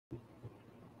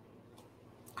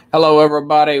Hello,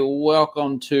 everybody.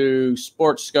 Welcome to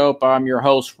Sports Scope. I'm your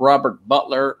host, Robert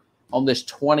Butler, on this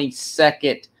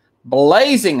 22nd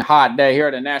blazing hot day here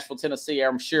in Nashville, Tennessee.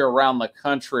 I'm sure around the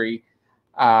country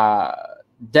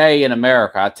day in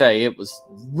America. I tell you, it was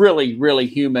really, really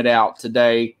humid out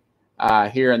today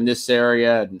here in this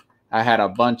area. And I had a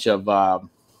bunch of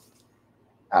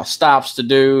stops to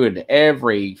do, and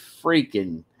every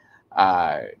freaking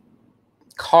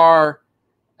car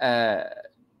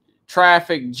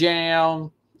traffic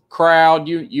jam, crowd,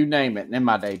 you name it, in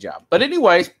my day job. But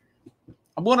anyways,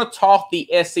 I'm going to talk the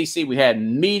SEC. We had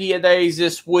media days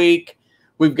this week.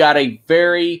 We've got a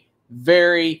very,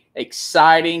 very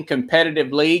exciting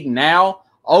competitive league. Now,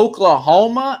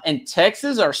 Oklahoma and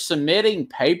Texas are submitting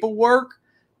paperwork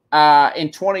in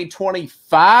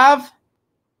 2025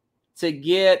 to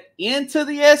get into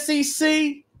the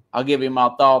SEC. I'll give you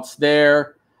my thoughts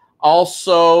there.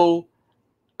 Also,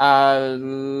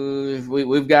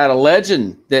 we've got a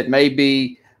legend that may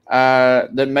be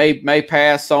that may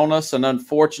pass on us. An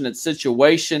unfortunate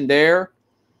situation there.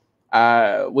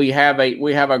 We have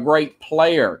a great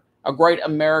player, a great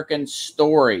American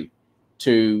story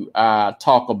to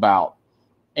talk about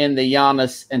in the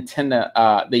Giannis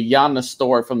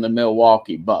story from the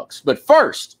Milwaukee Bucks. But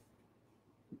first,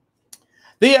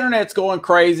 the internet's going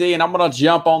crazy, and I'm going to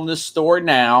jump on this story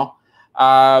now.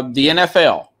 The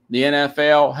NFL. The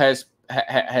NFL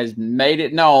has made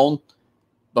it known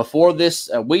before this.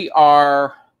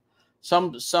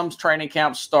 Some training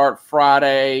camps start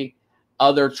Friday.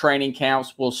 Other training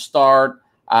camps will start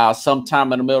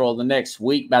sometime in the middle of the next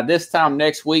week. By this time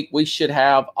next week, we should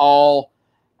have all.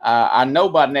 I know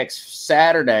by next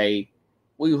Saturday,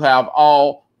 we will have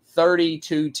all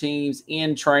 32 teams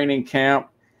in training camp,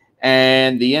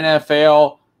 and the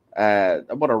NFL. I'm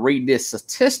going to read this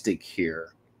statistic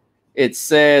here. It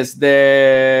says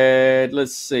that,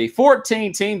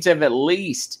 14 teams have at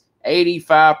least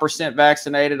 85%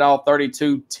 vaccinated. All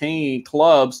 32 team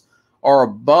clubs are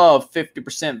above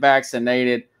 50%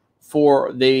 vaccinated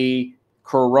for the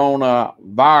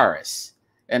coronavirus.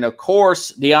 And, of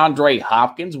course, DeAndre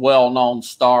Hopkins, well-known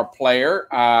star player.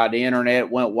 The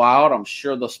internet went wild. I'm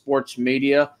sure the sports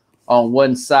media on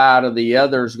one side or the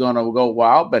other is going to go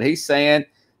wild. But he's saying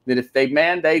that if they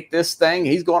mandate this thing,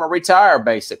 he's going to retire,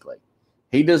 basically.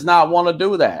 He does not want to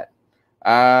do that.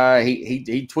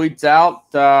 He tweets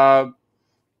out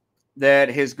that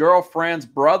his girlfriend's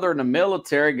brother in the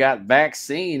military got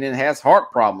vaccine and has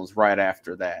heart problems right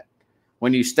after that.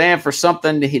 When you stand for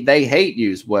something they hate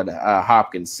you is what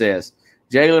Hopkins says.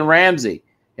 Jalen Ramsey,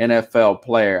 NFL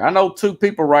player. I know two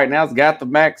people right now got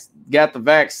the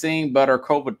vaccine but are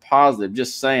COVID positive.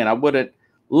 Just saying, I wouldn't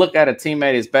look at a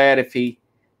teammate as bad if he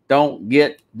don't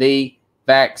get the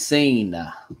vaccine.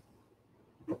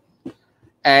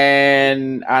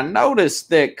 And I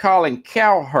noticed that Colin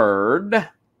Cowherd,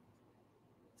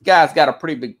 guy's got a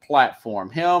pretty big platform.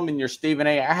 Him and your Stephen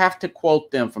A. I have to quote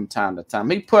them from time to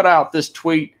time. He put out this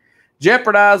tweet: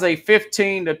 jeopardize a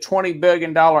 $15 to $20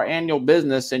 billion annual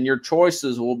business, and your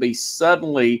choices will be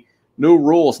suddenly new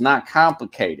rules, not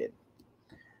complicated.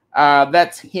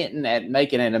 That's hinting at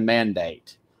making it a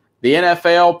mandate. The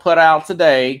NFL put out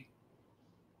today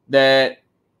that,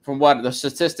 from what the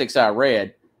statistics I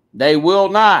read, they will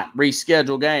not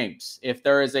reschedule games if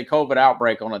there is a COVID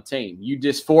outbreak on a team. You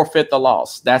just forfeit the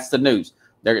loss. That's the news.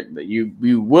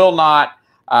 You will not.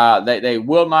 They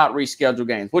will not reschedule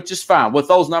games, which is fine. With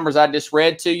those numbers I just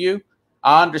read to you,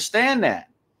 I understand that.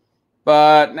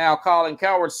 But now Colin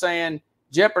Cowherd saying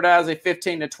jeopardize a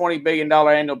 $15 to $20 billion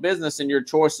annual business, and your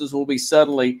choices will be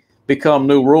suddenly become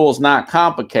new rules, not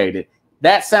complicated.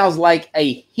 That sounds like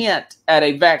a hint at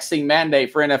a vaccine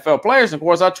mandate for NFL players. And of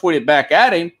course, I tweeted back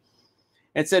at him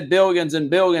and said billions and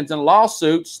billions in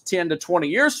lawsuits 10 to 20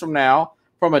 years from now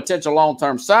from potential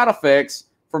long-term side effects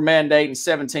for mandating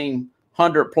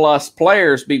 1,700-plus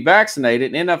players be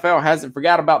vaccinated. And NFL hasn't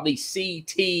forgot about the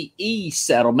CTE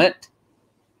settlement.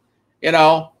 You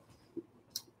know,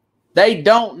 they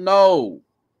don't know.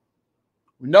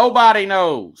 Nobody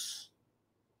knows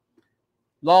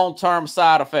long-term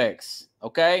side effects,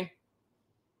 okay?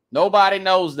 Nobody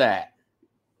knows that.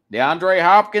 DeAndre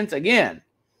Hopkins, again,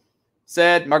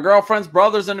 said, my girlfriend's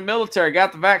brother's in the military,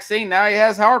 got the vaccine. Now he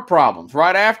has heart problems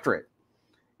right after it.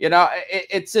 You know,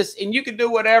 it's just, and you can do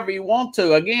whatever you want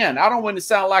to. Again, I don't want to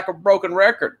sound like a broken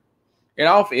record. You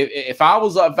know, if I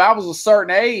was a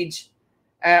certain age,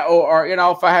 or you know,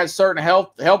 if I had certain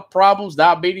health problems,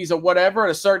 diabetes or whatever,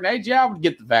 at a certain age, yeah, I would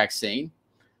get the vaccine.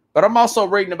 But I'm also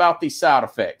reading about these side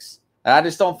effects. And I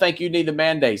just don't think you need to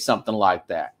mandate something like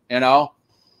that. You know.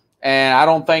 And I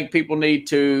don't think people need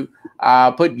to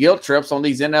put guilt trips on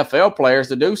these NFL players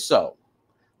to do so.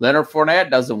 Leonard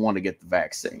Fournette doesn't want to get the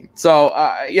vaccine. So,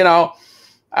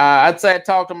 I'd say I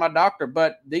talked to my doctor,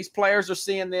 but these players are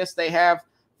seeing this. They have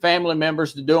family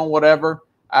members to doing whatever.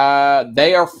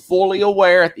 They are fully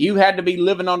aware. You had to be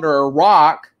living under a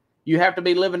rock. You have to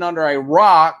be living under a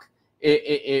rock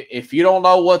if you don't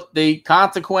know what the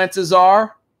consequences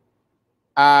are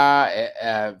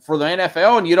for the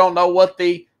NFL, and you don't know what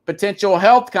the potential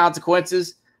health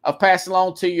consequences of passing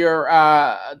along to your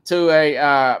to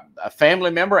a family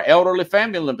member, elderly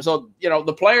family member. So,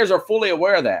 the players are fully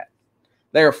aware of that.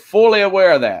 They are fully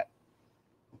aware of that.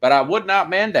 But I would not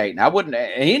mandate, and I wouldn't,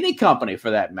 any company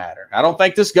for that matter. I don't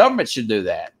think this government should do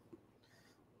that.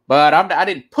 But I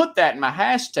didn't put that in my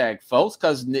hashtag, folks,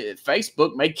 because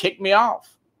Facebook may kick me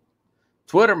off.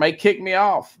 Twitter may kick me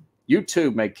off.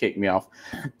 YouTube may kick me off.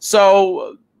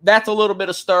 So that's a little bit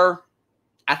of stir.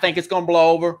 I think it's going to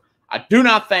blow over. I do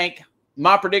not think,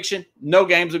 my prediction, no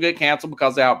games will get canceled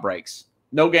because of outbreaks.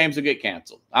 No games will get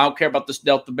canceled. I don't care about this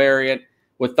Delta variant.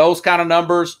 With those kind of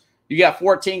numbers, you got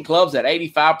 14 clubs at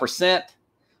 85%.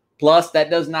 Plus, that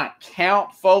does not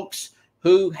count folks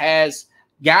who has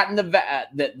gotten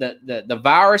the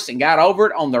virus and got over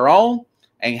it on their own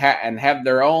and have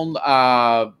their own.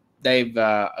 They've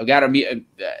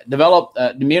developed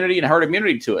immunity and herd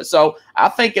immunity to it. So I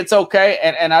think it's okay,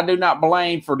 and I do not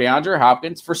blame for DeAndre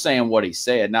Hopkins for saying what he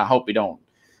said. And I hope he don't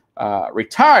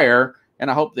retire,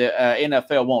 and I hope the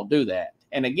NFL won't do that.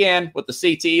 And again, with the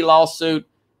CTE lawsuit,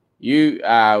 you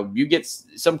get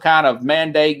some kind of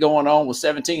mandate going on with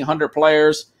 1,700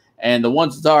 players, and the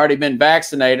ones that's already been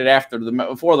vaccinated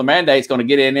before the mandate's going to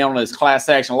get in on this class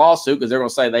action lawsuit because they're going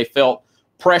to say they felt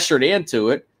pressured into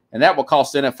it, and that will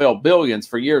cost the NFL billions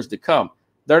for years to come.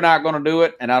 They're not going to do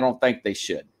it, and I don't think they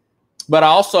should. But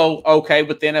also okay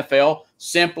with the NFL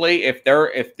simply if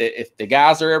the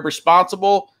guys are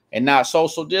responsible and not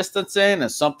social distancing,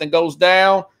 and something goes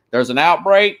down, there's an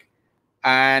outbreak,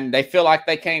 and they feel like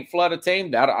they can't flood a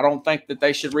team, I don't think that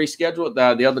they should reschedule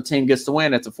it. The other team gets to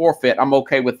win. It's a forfeit. I'm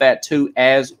okay with that too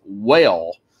as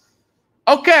well.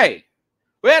 Okay.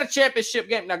 We had a championship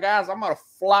game. Now, guys, I'm going to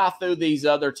fly through these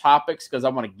other topics because I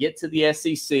want to get to the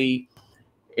SEC.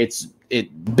 It's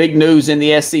big news in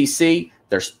the SEC.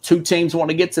 There's two teams want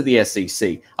to get to the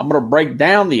SEC. I'm going to break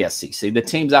down the SEC, the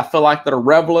teams I feel like that are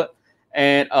relevant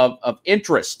and of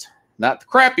interest, not the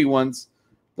crappy ones,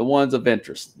 the ones of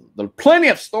interest. There are plenty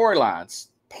of storylines.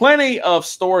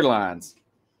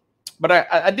 But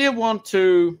I did want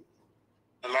to.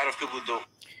 A lot of people do.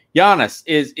 Giannis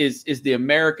is the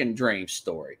American dream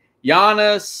story.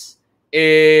 Giannis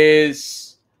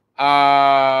is,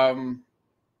 a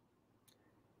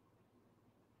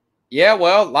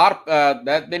lot of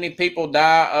that many people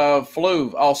die of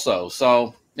flu also.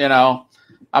 So, I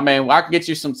can get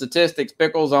you some statistics,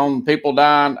 Pickles, on people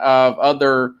dying of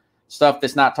other stuff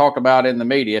that's not talked about in the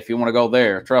media if you want to go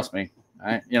there. Trust me.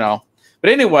 But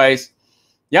anyways,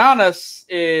 Giannis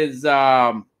is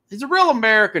he's a real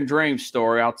American dream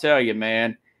story, I'll tell you,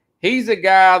 man. He's a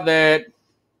guy that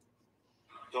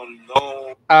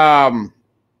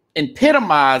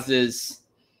epitomizes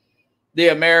the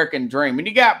American dream. When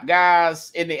you got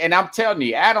guys and I'm telling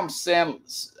you, Adam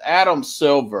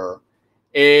Silver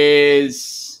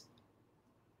is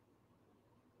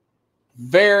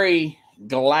very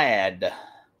glad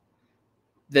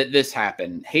that this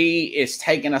happened. He is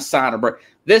taking a sign of break.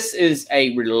 This is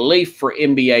a relief for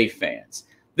NBA fans.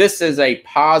 This is a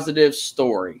positive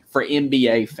story for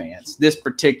NBA fans. This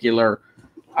particular,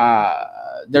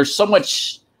 there's so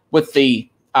much with the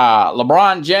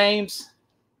LeBron James,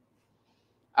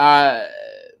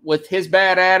 with his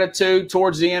bad attitude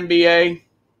towards the NBA,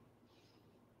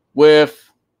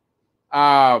 with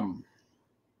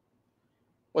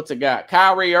what's it got?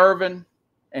 Kyrie Irving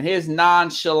and his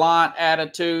nonchalant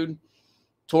attitude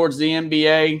towards the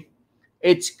NBA.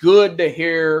 It's good to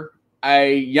hear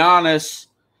a Giannis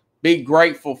be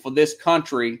grateful for this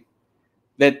country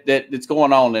that's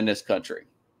going on in this country.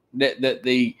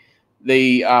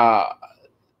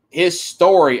 His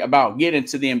story about getting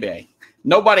to the NBA.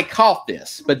 Nobody caught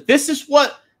this, but this is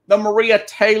what the Maria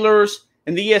Taylors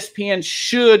and the ESPN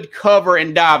should cover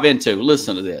and dive into.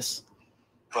 Listen to this.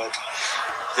 But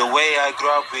the way I grew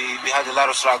up, we had a lot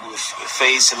of struggles. We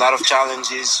faced a lot of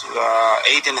challenges.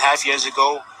 8.5 years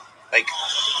ago, like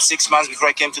 6 months before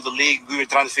I came to the league, we were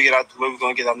trying to figure out where we're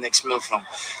going to get our next meal from.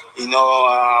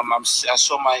 I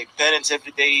saw my parents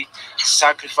every day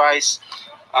sacrifice,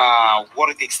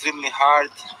 work extremely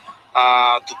hard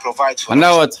to provide for us. I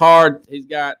know it's hard. He's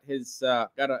got his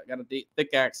got a deep,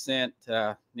 thick accent.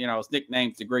 His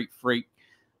nickname's the Greek Freak.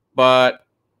 But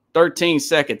 13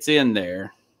 seconds in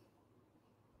there.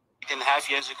 8.5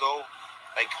 years ago,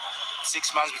 like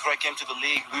 6 months before I came to the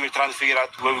league, we were trying to figure out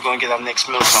where we're going to get our next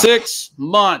meal from. 6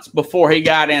 months before he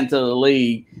got into the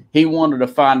league, he wanted to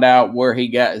find out where he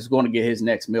is going to get his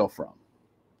next meal from.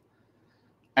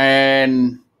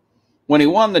 And when he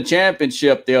won the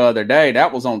championship the other day,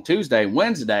 that was on Tuesday,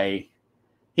 Wednesday,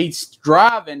 he's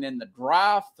driving in the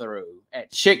drive-thru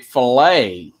at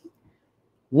Chick-fil-A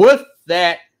with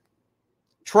that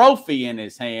trophy in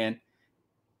his hand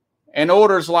and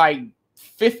orders like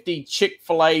 50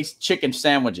 Chick-fil-A chicken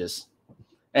sandwiches,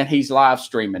 and he's live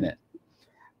streaming it.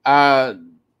 Guys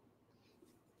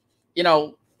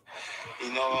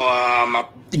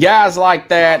like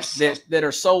that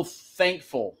are so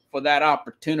thankful for that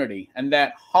opportunity and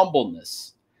that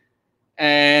humbleness.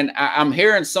 And I'm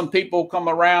hearing some people come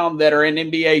around that are in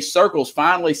NBA circles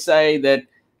finally say that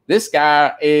this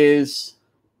guy is,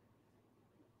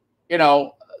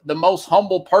 the most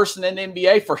humble person in the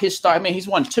NBA for his style. I mean, he's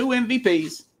won 2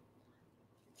 MVPs,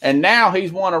 and now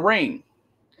he's won a ring.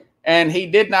 And he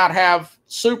did not have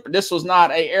this was not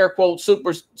a air quote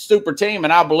super team,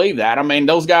 and I believe that. I mean,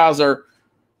 those guys are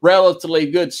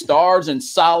relatively good stars and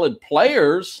solid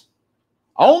players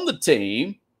on the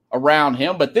team around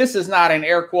him, but this is not an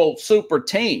air quote super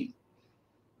team.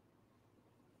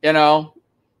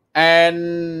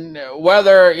 And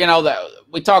whether,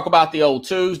 we talk about the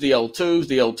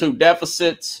 0-2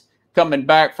 deficits coming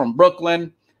back from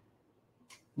Brooklyn,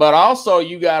 but also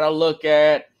you got to look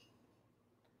at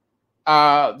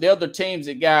the other teams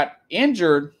that got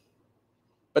injured.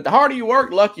 But the harder you work,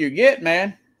 the luckier you get,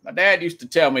 man. My dad used to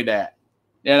tell me that,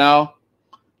 the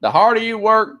harder you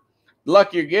work, the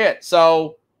luckier you get.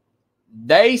 So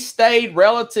they stayed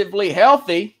relatively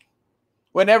healthy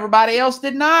when everybody else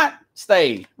did not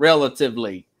stay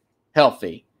relatively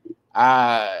healthy.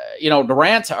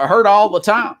 Durant's hurt all the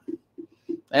time.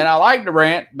 And I like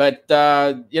Durant, but,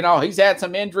 he's had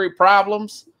some injury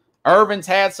problems. Irving's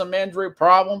had some injury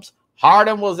problems.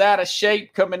 Harden was out of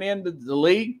shape coming into the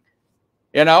league.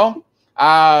 Joel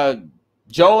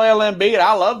Embiid,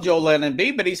 I love Joel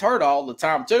Embiid, but he's hurt all the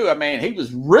time too. I mean, he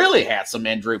was really had some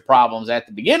injury problems at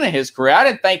the beginning of his career. I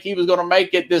didn't think he was going to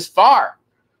make it this far.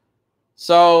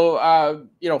 So,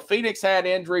 Phoenix had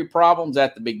injury problems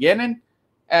at the beginning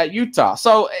at Utah.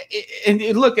 So, and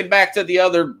looking back to the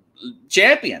other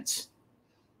champions,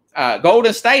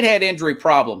 Golden State had injury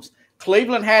problems.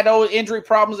 Cleveland had those injury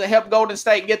problems that helped Golden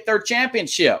State get their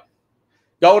championship.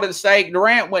 Golden State,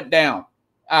 Durant went down.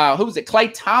 Who was it?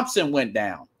 Klay Thompson went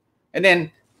down. And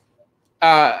then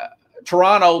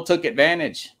Toronto took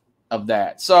advantage of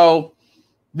that. So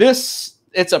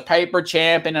it's a paper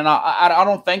champion, and I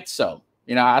don't think so.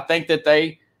 I think that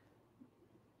they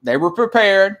were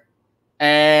prepared,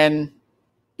 and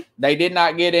they did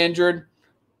not get injured.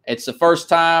 It's the first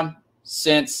time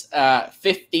since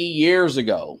 50 years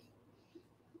ago.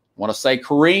 I want to say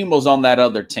Kareem was on that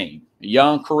other team,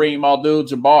 young Kareem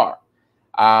Abdul-Jabbar.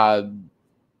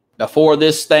 Before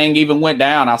this thing even went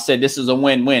down, I said this is a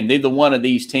win-win. Neither one of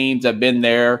these teams have been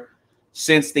there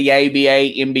since the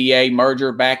ABA-NBA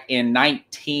merger back in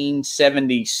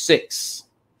 1976.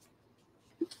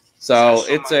 So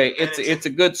it's a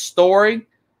good story.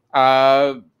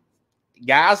 Guys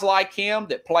like him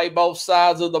that play both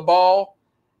sides of the ball.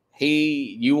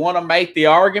 You want to make the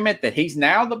argument that he's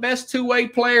now the best two-way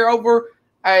player over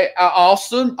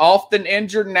often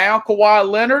injured now Kawhi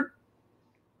Leonard.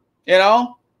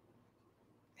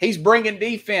 He's bringing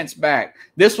defense back.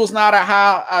 This was not a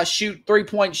high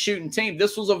three-point shooting team.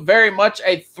 This was a very much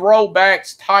a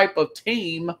throwbacks type of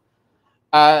team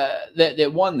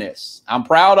that won this. I'm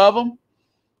proud of them.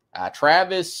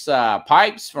 Travis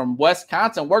Pipes from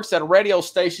Wisconsin works at a radio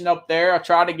station up there. I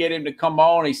tried to get him to come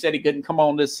on. He said he couldn't come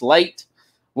on this late.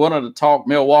 Wanted to talk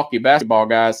Milwaukee basketball,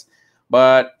 guys.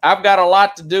 But I've got a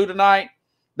lot to do tonight.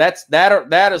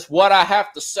 That is what I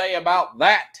have to say about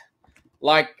that.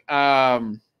 Like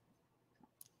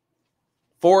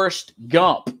Forrest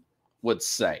Gump would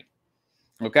say.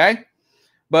 Okay?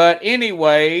 But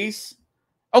anyways,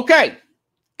 okay.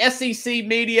 SEC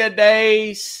Media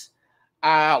Days.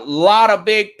 A lot of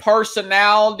big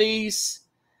personalities.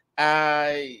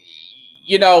 Now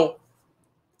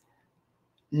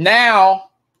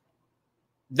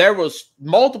there was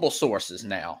multiple sources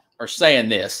now are saying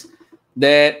this,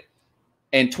 that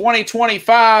in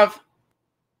 2025,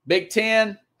 Big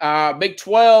 10, Big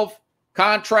 12,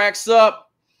 contracts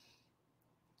up.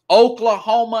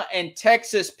 Oklahoma and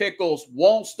Texas Pickles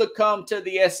wants to come to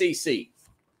the SEC.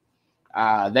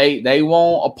 They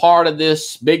want a part of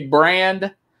this big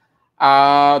brand.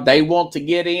 They want to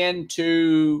get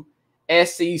into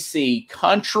SEC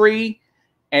country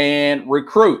and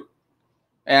recruit.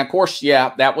 And, of course,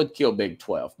 yeah, that would kill Big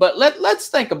 12. But let's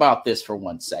think about this for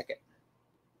 1 second.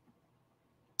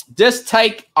 Just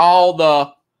take all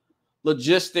the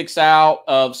logistics out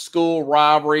of school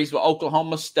rivalries with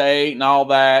Oklahoma State and all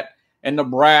that, and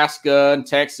Nebraska and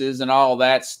Texas and all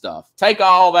that stuff. Take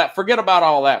all that. Forget about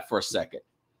all that for a second.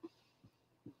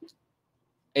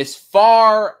 As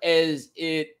far as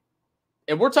it,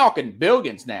 and we're talking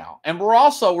billions now. And we're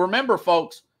also, remember,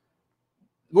 folks,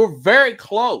 we're very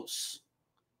close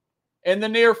in the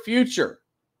near future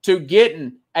to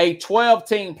getting a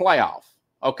 12-team playoff,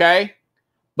 okay?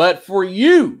 But for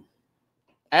you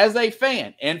as a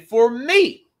fan, and for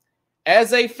me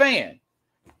as a fan,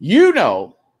 you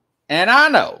know, and I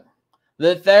know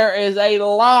that there is a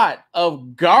lot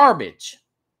of garbage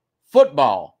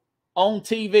football on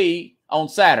TV on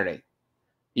Saturday.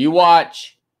 You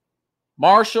watch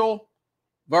Marshall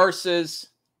versus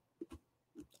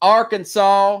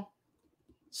Arkansas,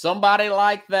 somebody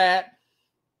like that.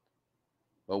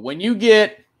 But when you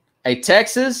get a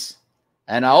Texas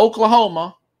and an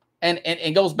Oklahoma, and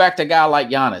it goes back to a guy like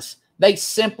Giannis, they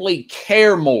simply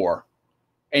care more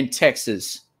in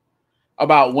Texas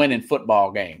about winning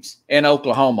football games, in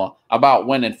Oklahoma about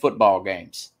winning football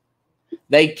games.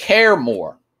 They care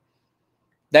more.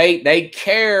 They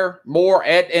care more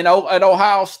at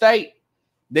Ohio State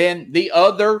than the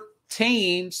other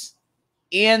teams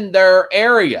in their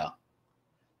area.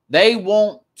 They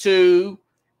want to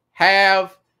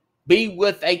be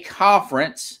with a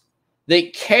conference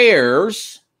that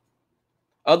cares,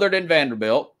 other than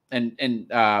Vanderbilt and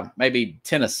maybe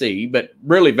Tennessee, but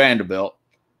really Vanderbilt.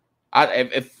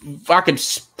 If I could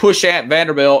push at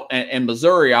Vanderbilt and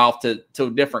Missouri off to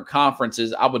different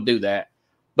conferences, I would do that.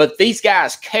 But these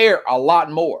guys care a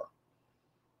lot more.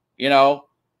 You know,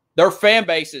 their fan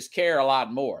bases care a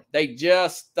lot more. They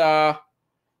just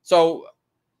so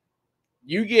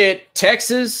you get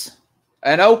Texas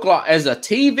and Oklahoma as a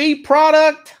TV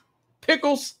product,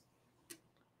 Pickles.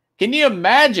 Can you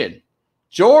imagine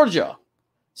Georgia?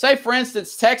 Say, for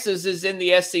instance, Texas is in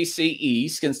the SEC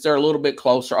East, since they're a little bit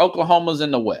closer. Oklahoma's in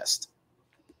the West.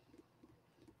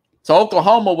 So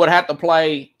Oklahoma would have to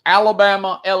play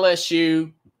Alabama,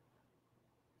 LSU,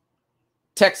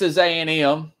 Texas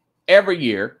A&M every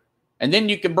year. And then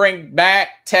you can bring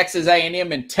back Texas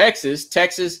A&M and Texas.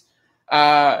 Texas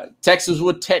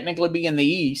would technically be in the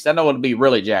East. I know it would be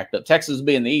really jacked up. Texas would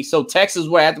be in the East. So Texas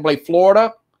would have to play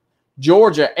Florida,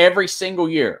 Georgia every single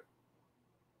year.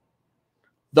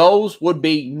 Those would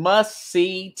be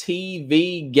must-see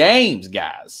TV games,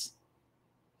 guys.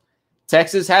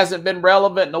 Texas hasn't been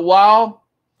relevant in a while.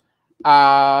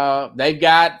 They've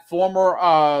got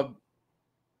former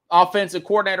offensive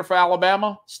coordinator for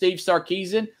Alabama, Steve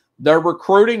Sarkisian. Their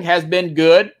recruiting has been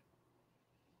good.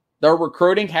 Their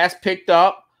recruiting has picked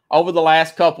up over the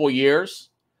last couple of years.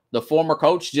 The former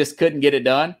coach just couldn't get it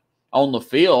done on the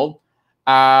field.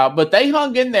 But they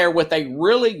hung in there with a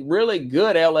really, really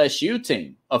good LSU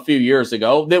team a few years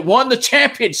ago that won the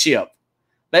championship.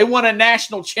 They won a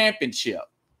national championship,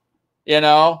 you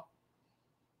know.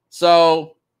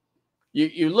 So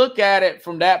you look at it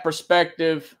from that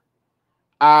perspective,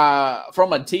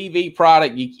 from a TV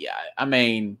product, I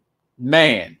mean,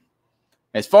 man,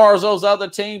 as far as those other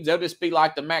teams, they'll just be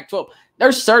like the Mac-12.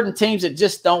 There's certain teams that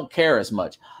just don't care as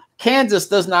much. Kansas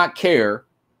does not care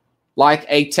like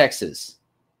a Texas.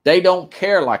 They don't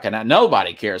care like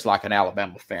nobody cares like an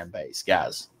Alabama fan base,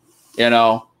 guys. You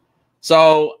know,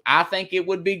 so I think it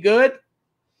would be good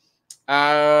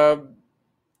for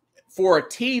a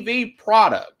TV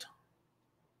product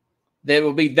that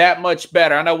will be that much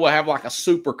better. I know we'll have like a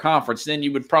super conference. Then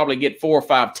you would probably get 4 or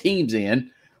 5 teams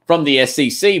in from the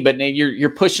SEC, but then you're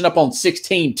pushing up on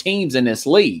 16 teams in this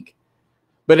league.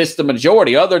 But it's the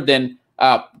majority, other than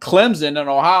Clemson and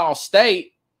Ohio State.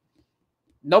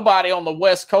 Nobody on the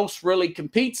West Coast really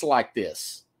competes like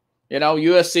this. You know,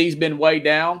 USC's been way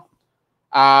down.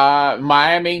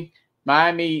 Miami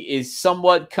is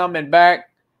somewhat coming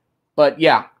back. But,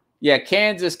 yeah,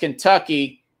 Kansas,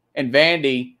 Kentucky, and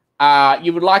Vandy,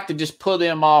 you would like to just put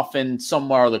them off in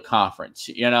somewhere of the conference,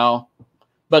 you know.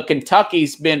 But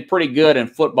Kentucky's been pretty good in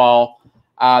football.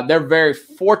 They're very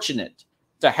fortunate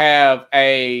to have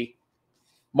a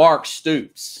Mark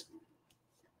Stoops.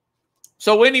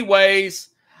 So anyways,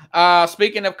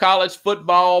 speaking of college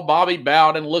football, Bobby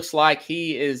Bowden looks like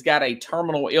he has got a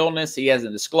terminal illness. He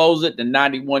hasn't disclosed it. The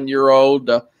 91-year-old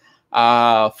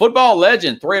football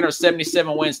legend,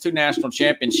 377 wins, 2 national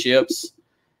championships.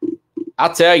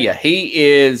 I'll tell you, he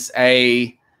is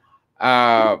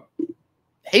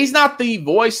he's not the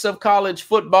voice of college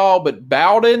football, but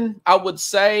Bowden, I would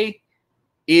say,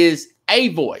 is a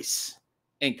voice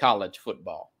in college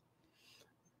football.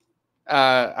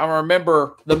 I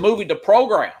remember the movie The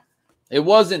Program. It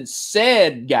wasn't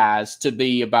said, guys, to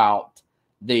be about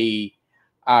the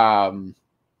FSU,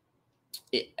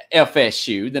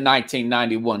 the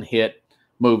 1991 hit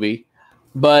movie,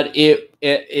 but the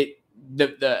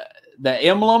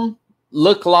emblem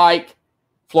looked like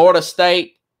Florida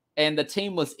State, and the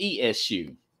team was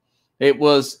ESU. It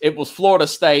was Florida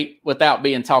State without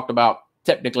being talked about,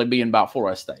 technically being about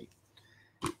Florida State.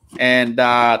 And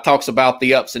talks about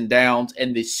the ups and downs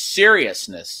and the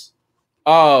seriousness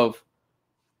of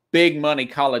big money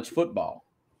college football.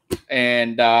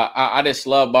 And I just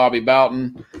love Bobby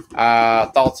Bowden.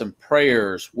 Thoughts and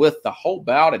prayers with the whole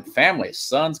Bowden family, his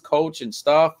son's coach and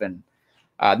stuff. And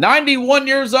 91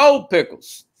 years old,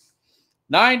 Pickles.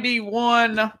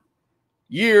 91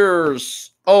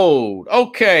 years old.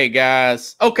 Okay,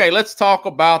 guys. Okay, let's talk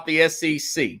about the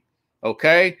SEC.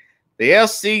 Okay? The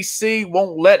SEC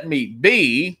won't let me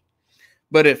be,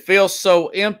 but it feels so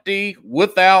empty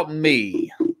without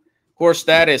me. Of course,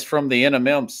 that is from the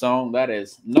NMM song. That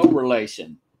is no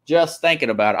relation. Just thinking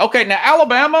about it. Okay, now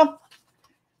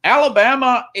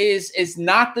Alabama is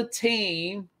not the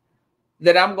team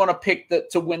that I'm going to pick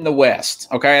to win the West.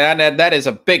 Okay,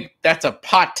 that's a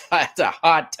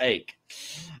hot take.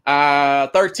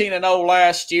 13-0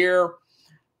 last year.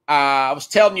 I was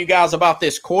telling you guys about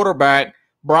this quarterback,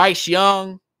 Bryce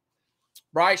Young.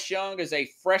 Bryce Young is a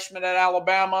freshman at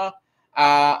Alabama.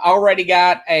 Already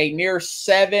got a near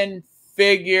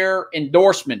seven-figure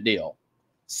endorsement deal.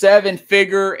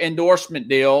 Seven-figure endorsement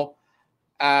deal.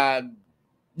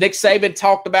 Nick Saban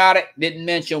talked about it. Didn't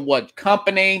mention what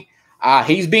company.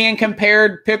 He's being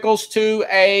compared, Pickles, to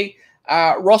a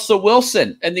Russell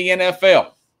Wilson in the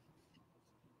NFL.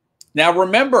 Now,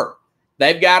 remember,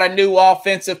 they've got a new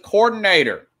offensive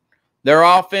coordinator. Their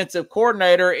offensive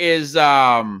coordinator is,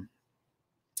 what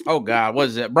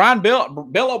is it?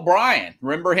 Bill O'Brien.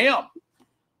 Remember him?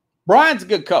 Brian's a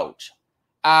good coach.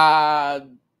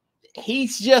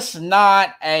 He's just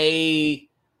not he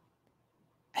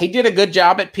did a good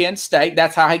job at Penn State.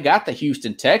 That's how he got the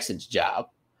Houston Texans job.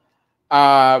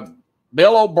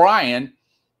 Bill O'Brien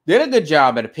did a good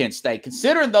job at Penn State.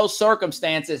 Considering those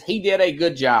circumstances, he did a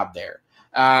good job there.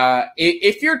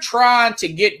 If you're trying to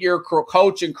get your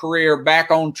coaching career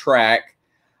back on track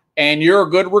and you're a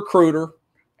good recruiter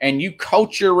and you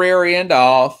coach your rear end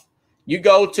off, you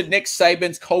go to Nick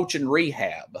Saban's coaching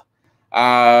rehab.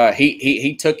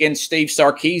 He took in Steve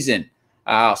Sarkisian,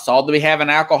 saw to be having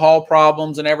alcohol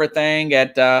problems and everything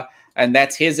and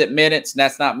that's his admittance. And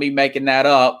that's not me making that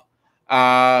up.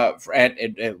 At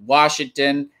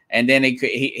Washington, and then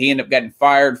he ended up getting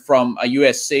fired from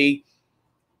USC.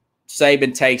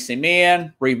 Saban takes him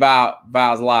in,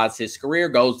 revitalizes his career,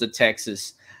 goes to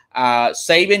Texas.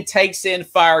 Saban takes in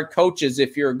fired coaches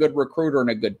if you're a good recruiter and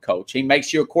a good coach. He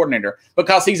makes you a coordinator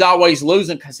because he's always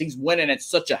losing because he's winning at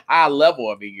such a high level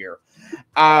of a year.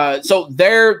 So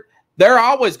they're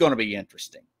always going to be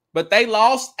interesting. But they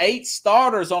lost 8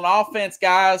 starters on offense,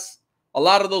 guys. A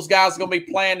lot of those guys are going to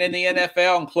be playing in the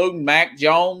NFL, including Mac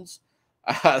Jones,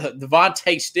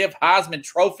 Devontae Stiff, Heisman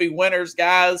Trophy winners,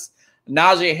 guys.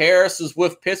 Najee Harris is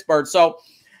with Pittsburgh. So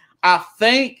I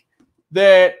think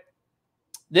that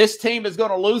this team is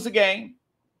going to lose a game.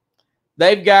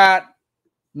 They've got,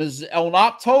 on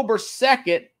October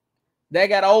 2nd, they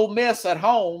got Ole Miss at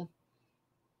home.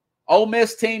 Ole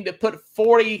Miss team that put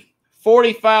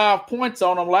 45 points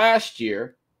on them last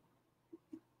year.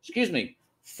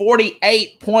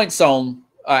 48 points on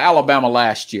Alabama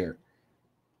last year.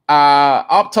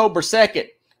 October 2nd.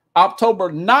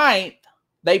 October 9th,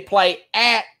 they play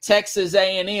at Texas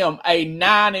A&M, a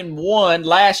 9-1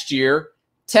 last year.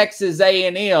 Texas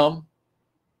A&M,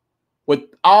 with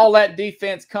all that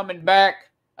defense coming back.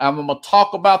 I'm going to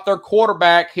talk about their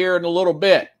quarterback here in a little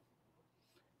bit.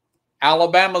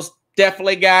 Alabama's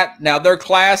definitely got, now their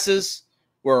classes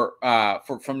were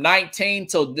from 19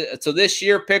 to this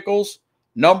year, Pickles,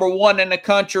 number 1 in the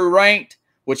country ranked,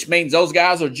 which means those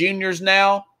guys are juniors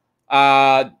now.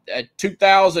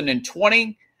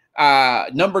 2020,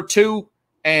 number 2,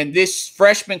 and this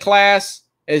freshman class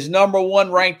is number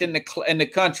 1 ranked in the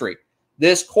country.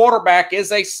 This quarterback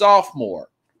is a sophomore.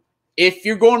 If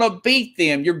you're going to beat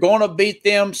them, you're going to beat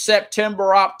them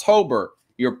September, October.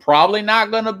 You're probably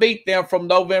not going to beat them from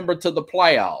November to the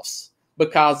playoffs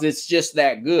because it's just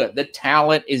that good. The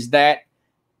talent is that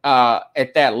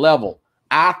at that level.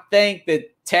 I think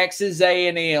that Texas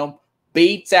A&M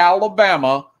beats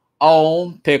Alabama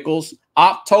on Pickles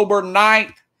October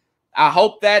 9th. I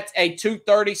hope that's a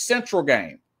 2:30 Central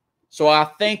game. So I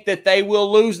think that they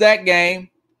will lose that game.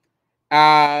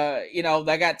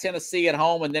 They got Tennessee at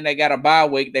home, and then they got a bye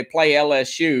week. They play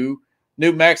LSU.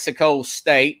 New Mexico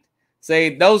State.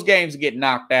 Say those games get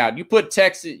knocked out. You put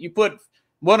Texas, you put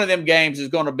one of them games is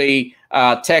going to be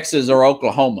Texas or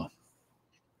Oklahoma.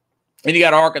 And you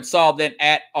got Arkansas then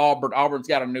at Auburn. Auburn's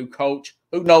got a new coach.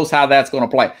 Who knows how that's going to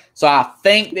play? So I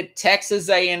think that Texas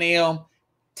A&M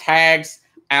tags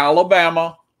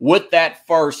Alabama with that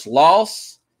first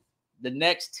loss. The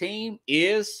next team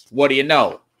is, what do you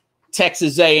know?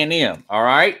 Texas A&M, all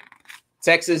right?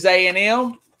 Texas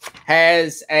A&M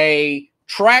has a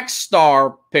track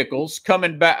star, Pickles,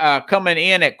 coming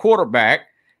in at quarterback.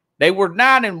 They were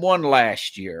 9-1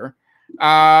 last year.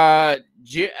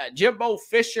 Jimbo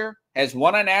Fisher has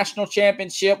won a national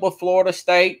championship with Florida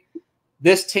State.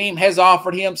 This team has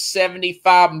offered him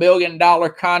 $75 million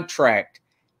contract.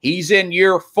 He's in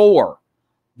year 4.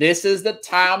 This is the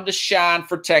time to shine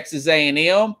for Texas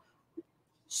A&M.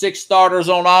 6 starters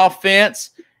on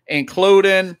offense,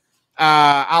 including,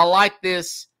 I like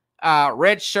this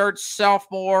redshirt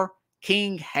sophomore,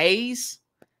 King Hayes.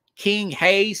 King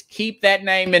Hayes, keep that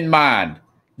name in mind.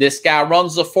 This guy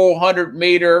runs the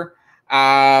 400-meter.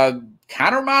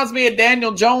 Kind of reminds me of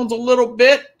Daniel Jones a little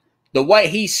bit, the way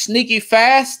he's sneaky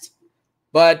fast.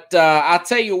 But I'll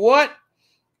tell you what,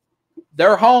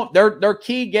 their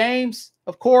key games,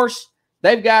 of course,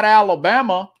 they've got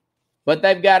Alabama, but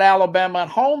they've got Alabama at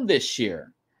home this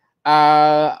year.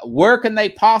 Where can they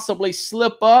possibly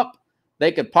slip up?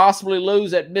 They could possibly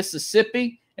lose at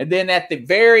Mississippi. And then at the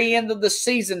very end of the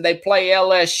season, they play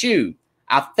LSU.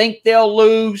 I think they'll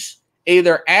lose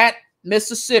either at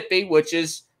Mississippi, which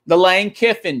is the Lane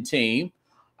Kiffin team,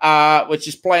 which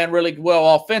is playing really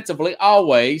well offensively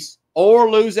always, or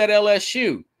lose at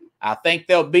LSU. I think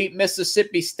they'll beat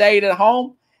Mississippi State at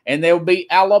home, and they'll beat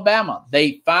Alabama.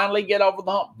 They finally get over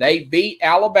the hump. They beat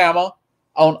Alabama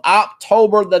on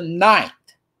October the 9th,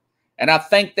 and I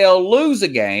think they'll lose a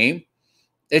game.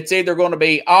 It's either going to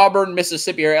be Auburn,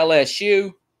 Mississippi, or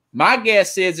LSU. My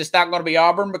guess is it's not going to be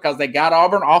Auburn because they got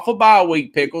Auburn off of bye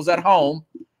week, Pickles, at home.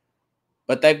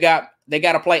 But they got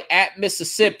to play at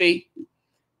Mississippi.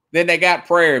 Then they got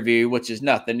Prairie View, which is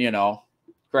nothing,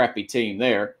 crappy team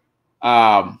there.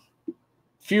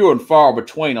 Few and far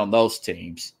between on those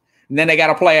teams. And then they got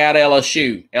to play out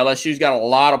LSU. LSU's got a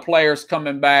lot of players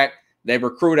coming back. They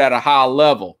recruit at a high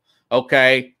level.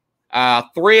 Okay.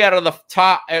 3 out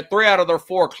of their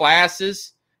 4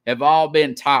 classes have all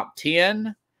been top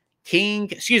 10. King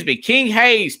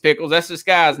Hayes, Pickles, that's this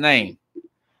guy's name.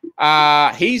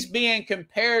 He's being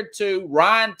compared to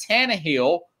Ryan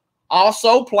Tannehill,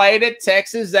 also played at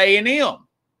Texas A&M.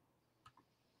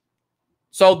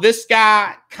 So this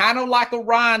guy, kind of like a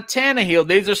Ryan Tannehill,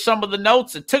 these are some of the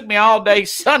notes. It took me all day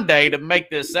Sunday to make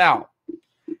this out.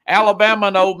 Alabama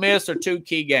and Ole Miss are 2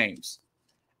 key games.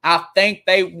 I think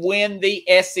they win the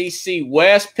SEC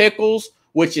West, Pickles,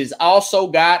 which has also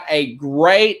got a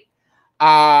great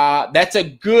that's a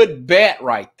good bet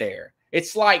right there.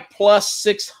 It's like plus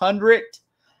 600.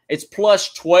 It's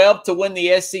plus 12 to win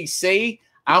the SEC.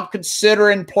 I'm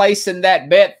considering placing that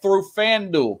bet through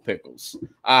FanDuel, Pickles,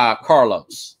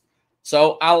 Carlos.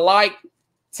 So I like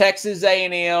Texas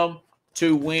A&M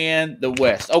to win the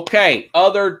West. Okay,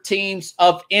 other teams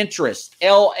of interest.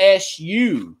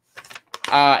 LSU.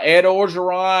 Ed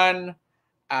Orgeron,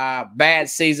 bad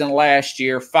season last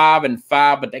year,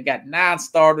 5-5, but they got 9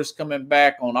 starters coming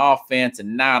back on offense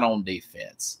and 9 on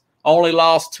defense. Only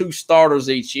lost 2 starters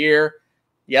each year.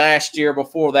 Last year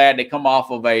before that, they come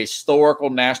off of a historical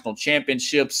national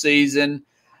championship season.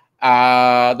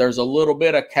 There's a little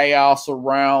bit of chaos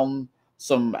around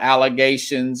some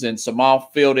allegations and some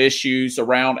off-field issues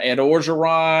around Ed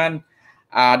Orgeron.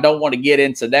 I don't want to get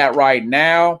into that right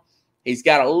now. He's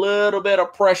got a little bit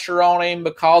of pressure on him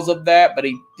because of that, but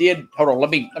he did. Hold on,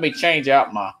 let me change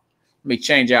out my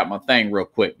thing real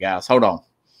quick, guys. Hold on.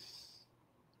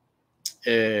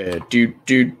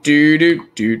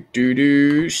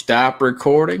 Stop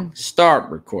recording. Start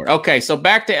recording. Okay, so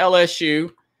back to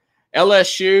LSU.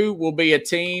 LSU will be a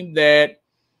team that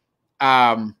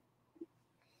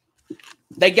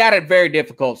they got a very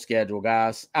difficult schedule,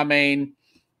 guys. I mean,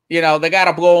 they got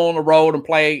to go on the road and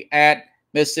play at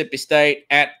Mississippi State,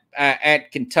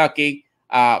 at Kentucky,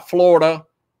 Florida.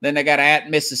 Then they got to at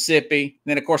Mississippi.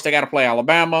 Then, of course, they got to play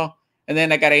Alabama. And then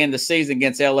they got to end the season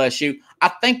against LSU. I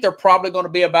think they're probably going to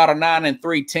be about a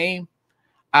 9-3 team.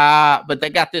 But they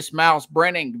got this Miles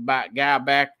Brennan guy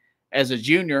back as a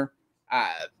junior.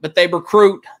 But they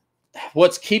recruit.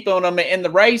 What's keeping them in the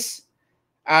race?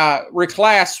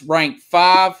 Reclass ranked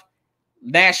 5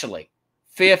 nationally.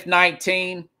 5th,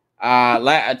 19.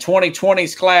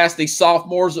 2020's class, these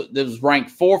sophomores, that was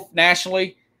ranked 4th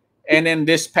nationally. And then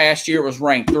this past year was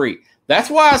ranked 3. That's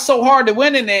why it's so hard to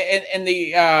win in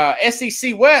the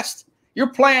SEC West. You're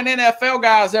playing NFL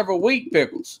guys every week,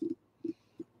 Pickles.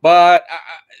 But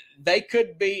they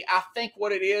could be, I think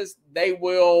what it is, they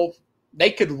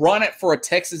could run it for a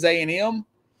Texas A&M,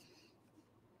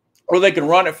 or they could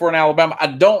run it for an Alabama. I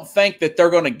don't think that they're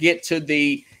going to get to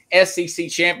the SEC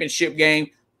championship game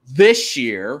this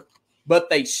year, but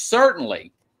they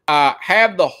certainly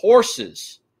have the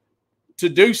horses to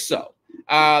do so.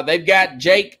 They've got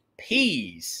Jake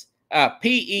Pease,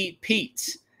 P.E.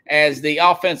 Peets, as the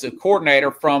offensive coordinator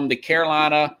from the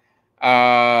Carolina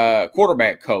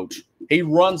quarterback coach. He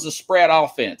runs the spread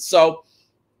offense. So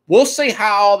we'll see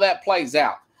how all that plays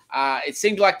out. It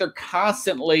seems like they're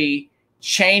constantly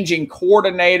changing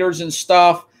coordinators and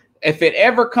stuff. If it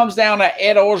ever comes down to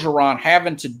Ed Orgeron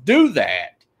having to do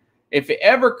that, if it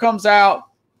ever comes out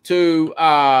to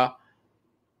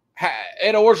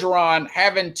Ed Orgeron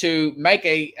having to make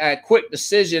a quick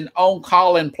decision on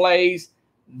calling plays,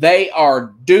 they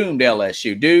are doomed,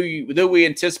 LSU. Do we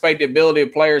anticipate the ability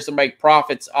of players to make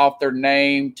profits off their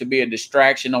name to be a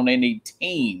distraction on any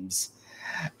teams?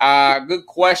 Good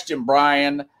question,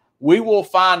 Brian. We will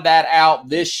find that out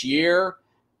this year.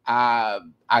 I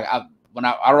don't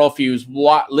know if you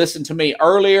listened to me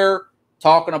earlier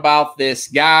talking about this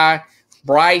guy,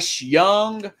 Bryce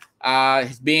Young,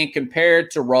 is being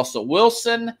compared to Russell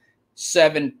Wilson,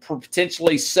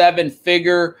 potentially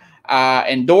seven-figure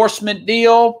endorsement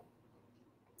deal.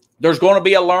 There's going to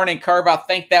be a learning curve. I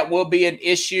think that will be an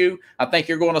issue. I think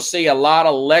you're going to see a lot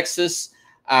of Lexus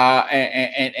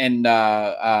and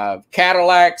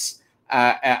Cadillacs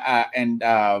and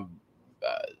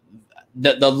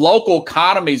the local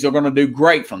economies are going to do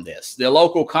great from this. The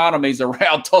local economies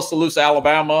around Tuscaloosa,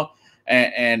 Alabama,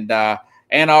 and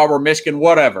Ann Arbor, Michigan,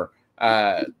 whatever.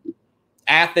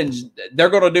 Athens, they're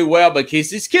going to do well because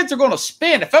these kids are going to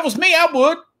spend. If it was me, I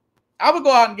would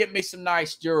go out and get me some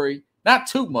nice jewelry. Not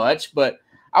too much, but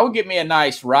I would get me a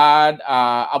nice ride.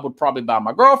 I would probably buy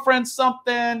my girlfriend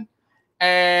something,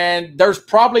 and there's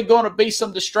probably going to be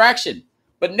some distraction.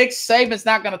 But Nick Saban's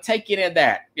not going to take any of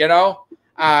that, you know.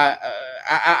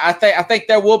 I think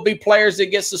there will be players that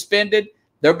get suspended.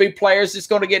 There'll be players that's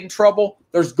going to get in trouble.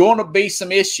 There's going to be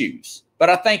some issues.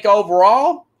 But I think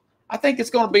overall, I think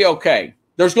it's going to be okay.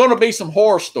 There's going to be some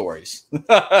horror stories.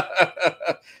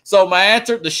 So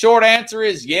the short answer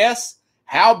is yes.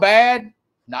 How bad?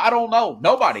 No, I don't know.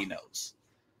 Nobody knows.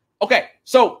 Okay,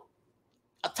 so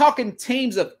talking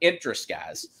teams of interest,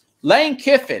 guys. Lane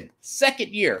Kiffin, second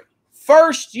year.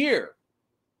 First year,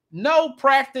 no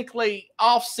practically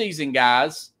off-season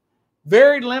guys.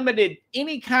 Very limited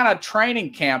any kind of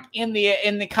training camp in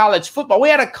the college football. We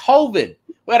had a COVID.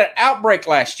 We had an outbreak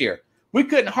last year. We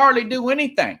couldn't hardly do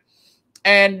anything.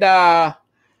 And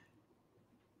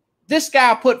this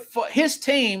guy put his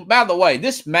team, by the way,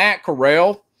 this Matt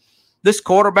Corral, this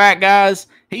quarterback, guys,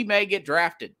 he may get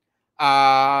drafted.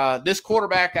 This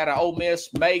quarterback out of Ole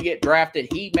Miss may get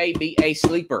drafted. He may be a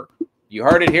sleeper. You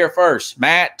heard it here first.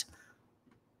 Matt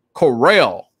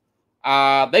Corral.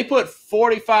 They put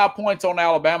 45 points on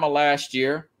Alabama last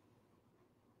year.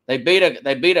 They beat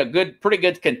a pretty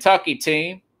good Kentucky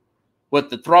team with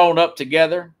the thrown up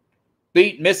together.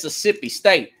 Beat Mississippi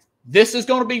State. This is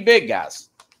going to be big, guys.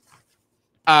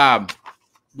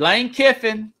 Lane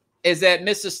Kiffin is at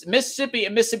Mississippi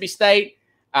and Mississippi State.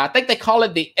 I think they call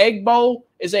it the Egg Bowl.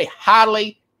 Is a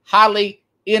highly, highly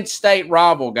in-state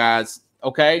rival, guys.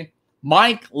 Okay,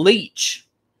 Mike Leach,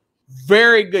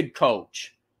 very good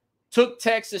coach. Took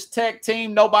Texas Tech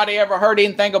team nobody ever heard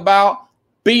anything about.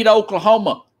 Beat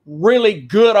Oklahoma, really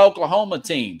good Oklahoma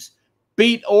teams.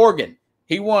 Beat Oregon.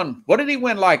 He won. What did he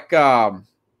win? Like I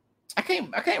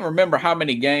can't remember how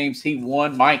many games he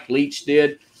won. Mike Leach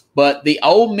did, but the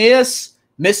Ole Miss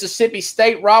Mississippi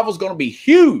State rival is going to be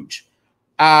huge.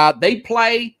 They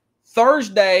play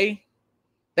Thursday.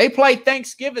 They play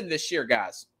Thanksgiving this year,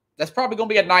 guys. That's probably going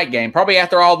to be a night game. Probably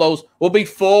after all those, we'll be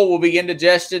full. We'll be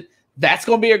indigested. That's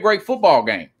going to be a great football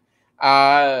game.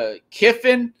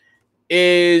 Kiffin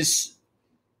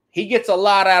he gets a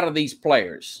lot out of these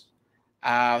players.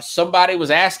 Somebody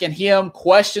was asking him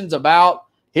questions about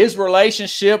his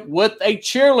relationship with a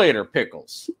cheerleader,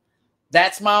 Pickles.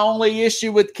 That's my only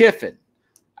issue with Kiffin.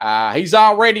 He's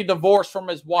already divorced from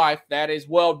his wife. That is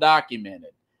well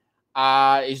documented.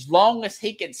 As long as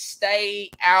he can stay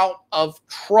out of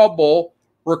trouble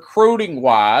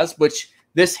recruiting-wise, which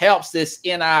this helps this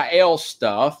NIL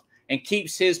stuff and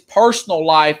keeps his personal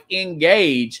life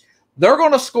engaged, they're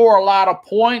going to score a lot of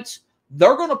points.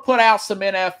 They're going to put out some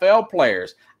NFL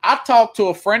players. I talked to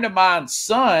a friend of mine's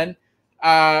son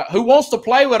who wants to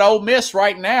play with Ole Miss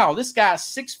right now. This guy's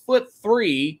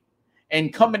 6'3",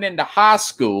 and coming into high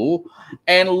school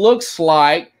and looks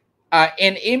like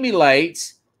and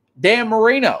emulates Dan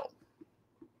Marino.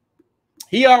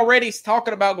 He already's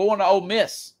talking about going to Ole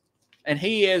Miss, and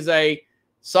he is a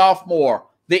sophomore.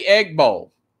 The Egg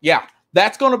Bowl. Yeah,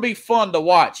 that's going to be fun to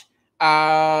watch.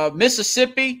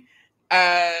 Mississippi,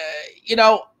 you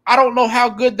know, I don't know how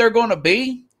good they're going to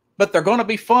be, but they're going to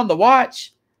be fun to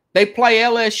watch. They play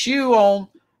LSU on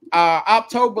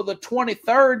October the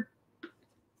 23rd.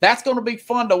 That's going to be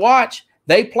fun to watch.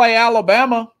 They play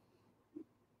Alabama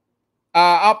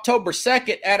October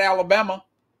 2nd at Alabama.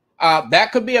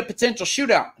 That could be a potential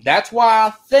shootout. That's why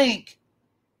I think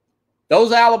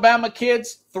those Alabama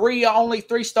kids, only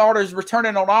three starters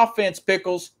returning on offense,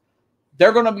 Pickles,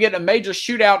 they're going to get a major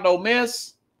shootout in Ole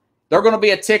Miss. They're going to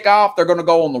be a tick off. They're going to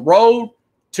go on the road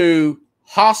to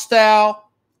hostile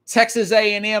Texas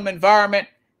A&M environment,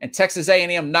 and Texas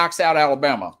A&M knocks out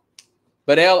Alabama.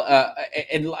 But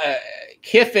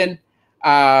Kiffin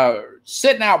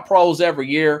sitting out pros every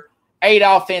year, 8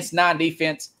 offense, 9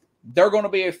 defense. They're going to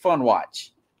be a fun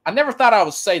watch. I never thought I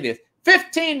would say this.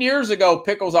 15 years ago,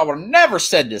 Pickles, I would have never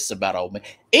said this about Ole Miss.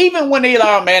 Even when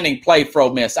Eli Manning played for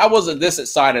Ole Miss, I wasn't this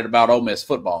excited about Ole Miss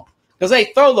football because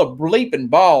they throw the bleeping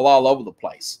ball all over the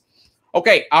place.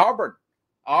 Okay, Auburn.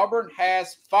 Auburn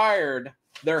has fired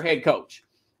their head coach.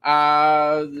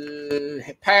 It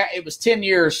was 10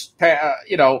 years.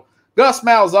 Gus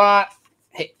Malzahn.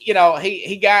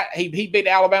 He beat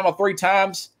Alabama 3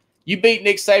 times. You beat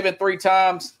Nick Saban 3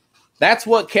 times. That's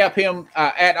what kept him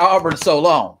at Auburn so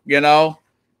long,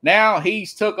 Now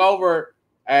he's took over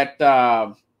at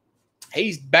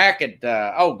he's back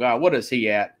at what is he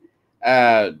at?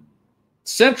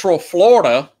 Central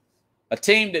Florida, a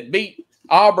team that beat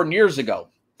Auburn years ago.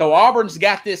 So Auburn's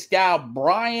got this guy,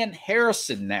 Brian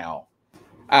Harrison, now.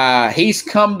 He's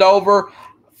come over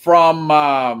from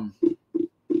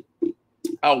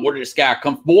where did this guy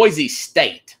come from? Boise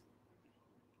State.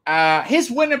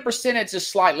 His winning percentage is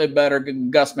slightly better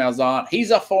than Gus Malzahn. He's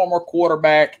a former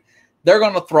quarterback. They're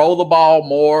going to throw the ball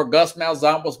more. Gus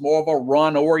Malzahn was more of a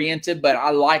run-oriented, but I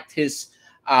liked his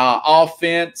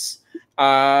offense.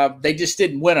 They just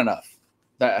didn't win enough.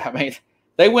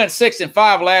 They went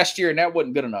 6-5 last year, and that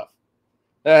wasn't good enough.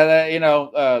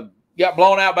 Got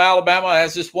blown out by Alabama.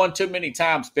 That's just one too many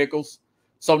times, Pickles.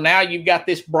 So now you've got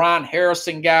this Brian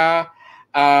Harrison guy.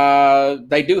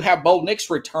 They do have Bo Nix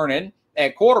returning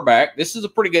at quarterback. This is a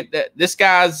pretty good. This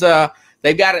guy's.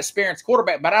 They've got experienced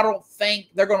quarterback, but I don't think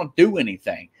they're going to do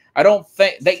anything. I don't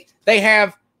think they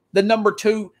have the number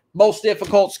 2 most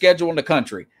difficult schedule in the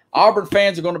country. Auburn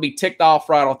fans are going to be ticked off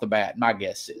right off the bat. My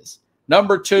guess is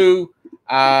number 2.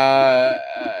 And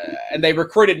they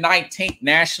recruited 19th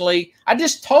nationally. I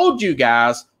just told you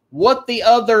guys what the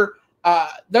other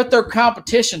that their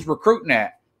competition's recruiting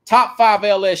at. Top 5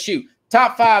 LSU,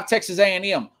 top 5 Texas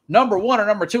A&M, number 1 or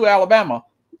number 2 Alabama,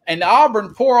 and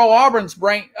Auburn. Poor old Auburn's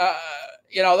brain.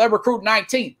 They recruit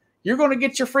 19th. You're going to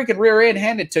get your freaking rear end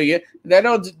handed to you.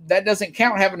 That doesn't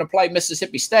count having to play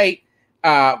Mississippi State.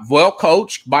 Well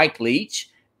coached Mike Leach,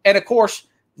 and of course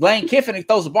Lane Kiffin. He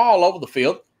throws the ball all over the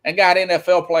field and got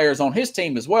NFL players on his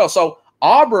team as well. So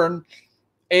Auburn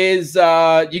is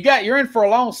you're in for a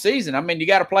long season. I mean, you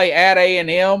got to play at A&M.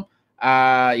 You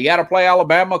got to play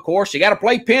Alabama, of course. You got to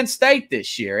play Penn State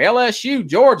this year. LSU,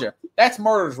 Georgia. That's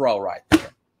murder's row right there.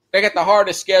 They got the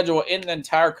hardest schedule in the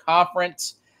entire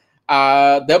conference.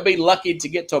 They'll be lucky to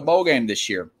get to a bowl game this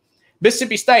year.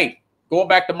 Mississippi State, going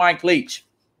back to Mike Leach.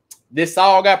 This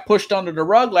all got pushed under the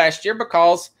rug last year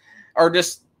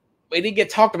it didn't get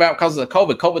talked about because of the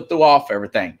COVID. COVID threw off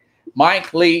everything.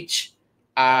 Mike Leach,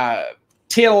 10,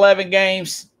 11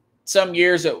 games, some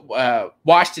years at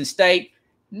Washington State.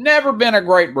 Never been a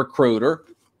great recruiter.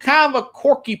 Kind of a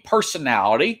quirky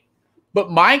personality.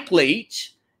 But Mike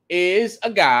Leach is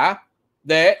a guy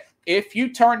that if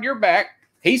you turn your back,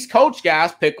 he's coached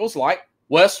guys, Pickles, like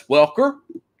Wes Welker,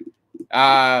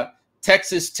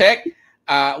 Texas Tech,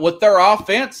 with their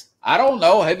offense. I don't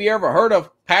know. Have you ever heard of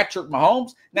Patrick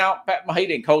Mahomes? Now, he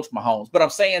didn't coach Mahomes, but I'm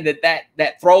saying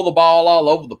that throw the ball all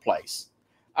over the place.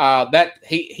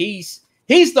 He's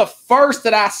the first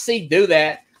that I see do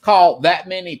that, call that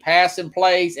many passing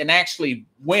plays and actually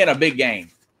win a big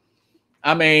game.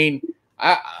 I mean,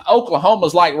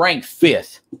 Oklahoma's like ranked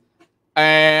 5th.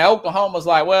 And Oklahoma's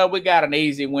like, well, we got an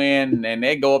easy win, and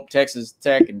they go up Texas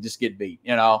Tech and just get beat,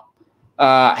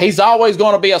 He's always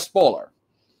going to be a spoiler.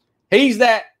 He's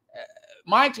that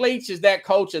Mike Leach is that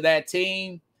coach of that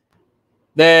team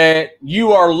that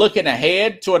you are looking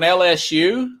ahead to an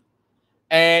LSU,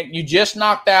 and you just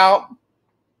knocked out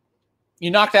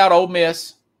Ole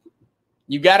Miss.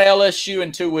 You got LSU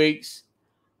in 2 weeks.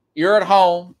 You're at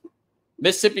home.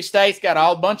 Mississippi State's got a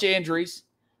whole bunch of injuries.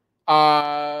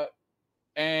 And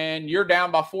you're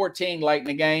down by 14 late in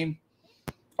the game.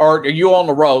 Or you on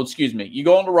the road, excuse me. You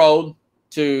go on the road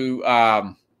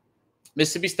to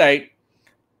Mississippi State,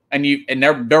 and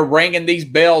they're ringing these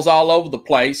bells all over the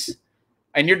place,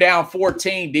 and you're down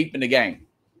 14 deep in the game.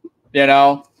 You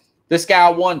know, this guy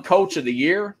won Coach of the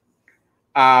Year,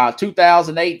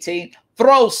 2018.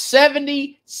 Throws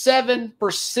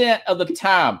 77% of the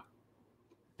time.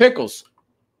 Pickles.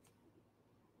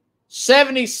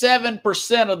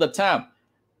 77% of the time.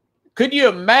 Could you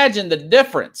imagine the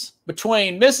difference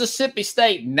between Mississippi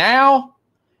State now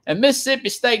and Mississippi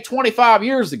State 25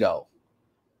 years ago?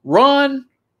 Run,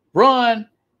 run,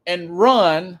 and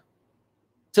run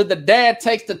till the dad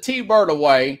takes the T-bird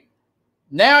away.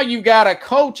 Now you got a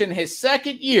coach in his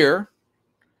second year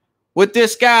with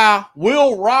this guy,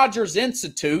 Will Rogers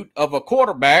Institute, of a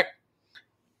quarterback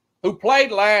who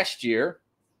played last year,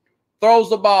 throws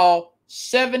the ball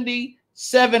 77%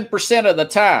 of the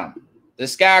time.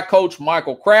 This guy coached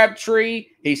Michael Crabtree.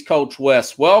 He's coached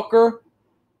Wes Welker.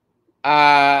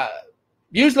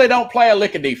 Usually don't play a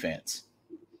lick of defense.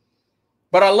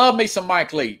 But I love me some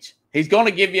Mike Leach. He's going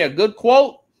to give you a good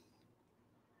quote,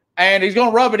 and he's going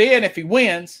to rub it in if he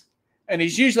wins. And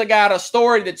he's usually got a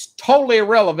story that's totally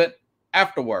irrelevant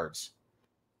afterwards.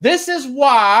 This is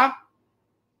why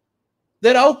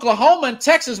that Oklahoma and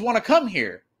Texas want to come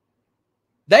here.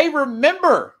 They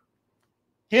remember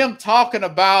him talking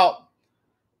about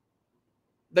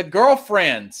the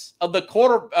girlfriends of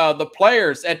the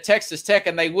players at Texas Tech,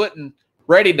 and they wouldn't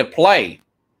ready to play.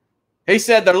 He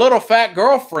said their little fat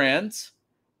girlfriends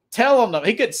telling them,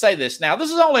 he could say this now.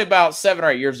 This is only about 7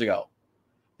 or 8 years ago.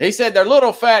 He said their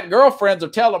little fat girlfriends are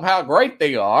telling them how great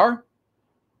they are,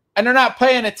 and they're not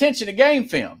paying attention to game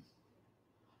film.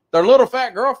 Their little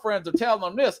fat girlfriends are telling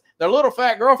them this. Their little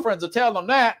fat girlfriends are telling them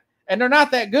that, and they're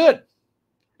not that good.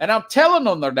 And I'm telling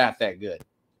them they're not that good.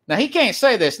 Now, he can't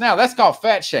say this now. That's called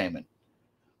fat shaming.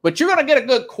 But you're going to get a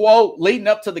good quote leading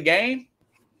up to the game.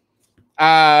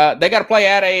 They got to play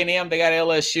at A&M. They got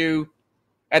LSU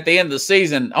at the end of the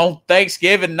season on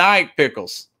Thanksgiving night,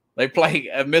 Pickles. They play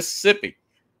Mississippi.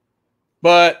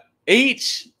 But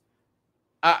each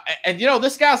and, you know,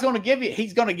 this guy's going to give you –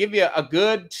 he's going to give you a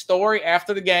good story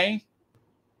after the game.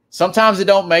 Sometimes it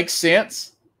don't make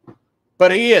sense.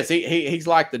 But he is. He's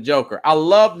like the Joker. I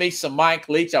love me some Mike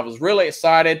Leach. I was really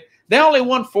excited. They only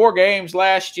won 4 games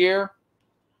last year.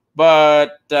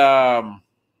 But they're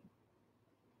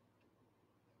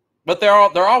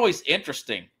always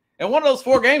interesting. And one of those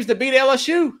 4 games, they beat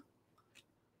LSU.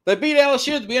 They beat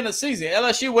LSU at the beginning of the season.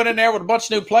 LSU went in there with a bunch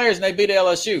of new players, and they beat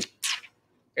LSU.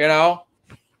 You know,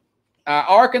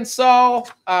 Arkansas,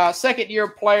 second-year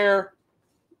player,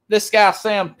 this guy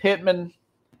Sam Pittman.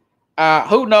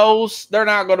 Who knows? They're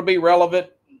not going to be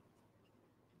relevant.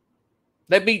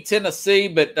 They beat Tennessee,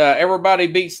 but everybody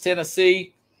beats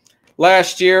Tennessee.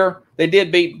 Last year, they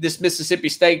did beat this Mississippi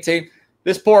State team.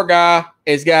 This poor guy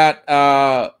has got,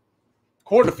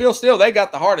 according to Phil Steele, they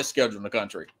got the hardest schedule in the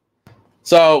country.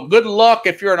 So good luck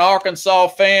if you're an Arkansas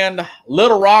fan.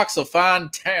 Little Rock's a fine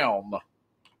town.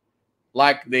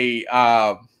 Like the,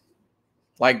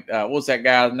 what's that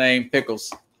guy's name?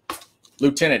 Pickles.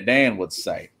 Lieutenant Dan would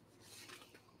say.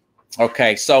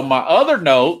 Okay, so my other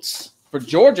notes for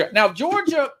Georgia. Now,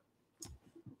 Georgia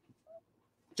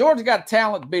got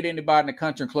talent to beat anybody in the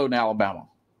country, including Alabama.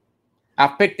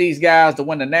 I've picked these guys to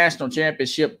win the national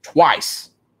championship twice,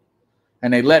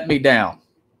 and they let me down.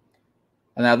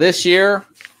 And now this year,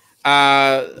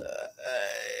 JT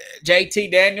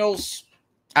Daniels,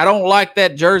 I don't like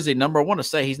that jersey number. I want to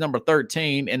say he's number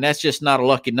 13, and that's just not a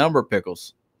lucky number,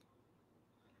 Pickles.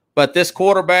 But this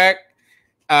quarterback,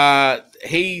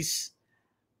 he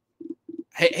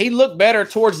looked better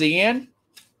towards the end.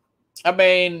 I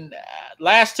mean,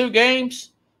 last 2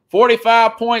 games,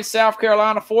 45 points South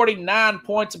Carolina, 49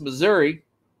 points in Missouri.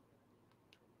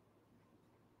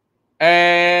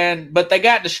 But they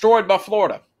got destroyed by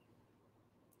Florida.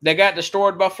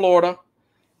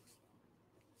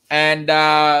 And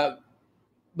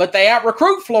but they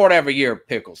out-recruit Florida every year,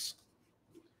 Pickles.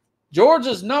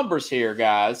 Georgia's numbers here,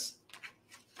 guys.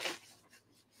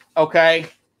 Okay.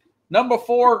 Number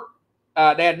 4,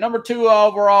 they had number 2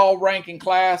 overall ranking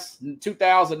class in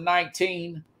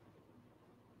 2019.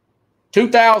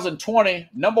 2020,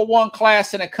 number 1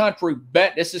 class in the country.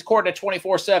 This is according to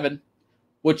 24/7,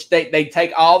 which they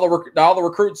take all the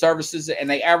recruit services and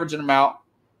they average them out.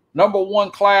 Number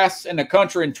 1 class in the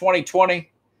country in 2020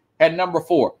 had number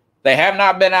 4. They have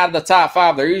not been out of the top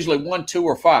 5. They're usually 1, 2,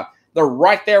 or 5. They're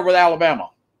right there with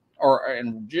Alabama,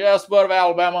 and just above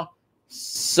Alabama,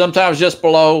 sometimes just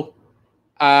below.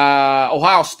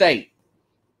 Ohio State.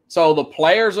 So the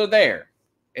players are there.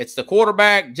 It's the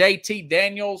quarterback, JT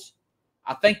Daniels.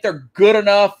 I think they're good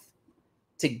enough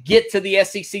to get to the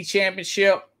SEC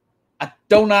championship. I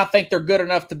do not think they're good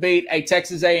enough to beat a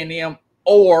Texas A&M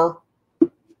or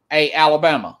a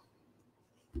Alabama.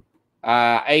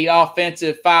 8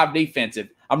 offensive, 5 defensive.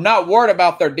 I'm not worried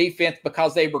about their defense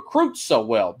because they recruit so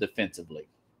well defensively.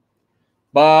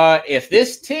 But if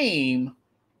this team,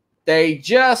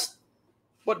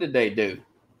 what did they do?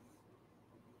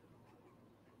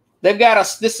 They've got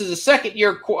this is a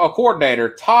second-year coordinator,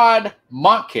 Todd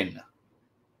Monken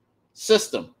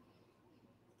system.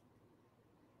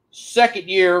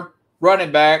 Second-year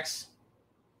running backs.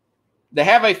 They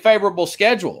have a favorable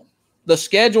schedule. The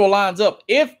schedule lines up.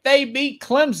 If they beat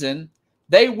Clemson,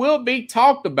 they will be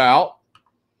talked about.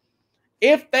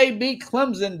 If they beat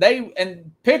Clemson,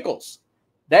 and Pickles,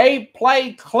 they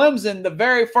play Clemson the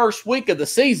very first week of the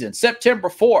season, September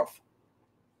 4th.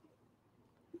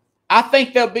 I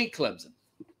think they'll beat Clemson.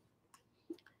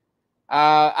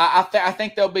 I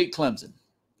think they'll beat Clemson.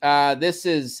 This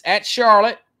is at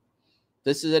Charlotte.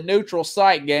 This is a neutral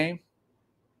site game.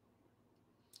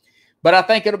 But I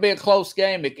think it'll be a close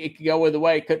game. It could go either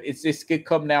way. It could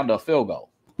come down to a field goal.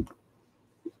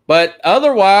 But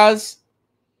otherwise,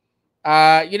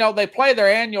 they play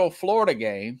their annual Florida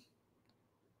game.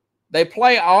 They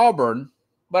play Auburn.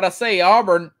 But I say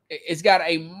Auburn has got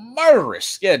a murderous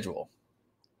schedule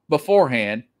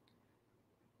beforehand.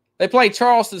 They play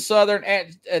Charleston Southern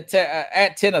at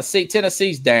Tennessee.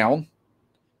 Tennessee's down.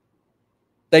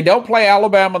 They don't play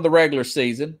Alabama in the regular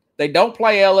season. They don't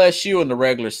play LSU in the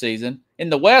regular season. In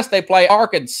the West, they play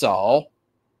Arkansas.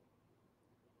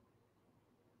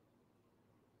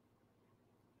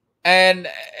 And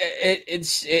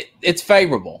it's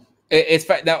favorable.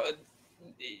 Now,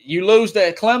 you lose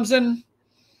to Clemson,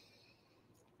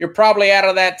 you're probably out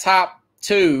of that top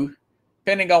 2,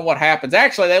 depending on what happens.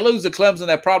 Actually, they lose to Clemson,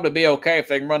 they'll probably be okay if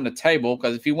they can run the table,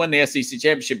 because if you win the SEC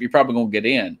championship, you're probably going to get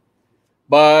in.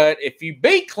 But if you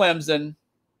beat Clemson,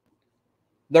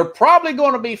 they're probably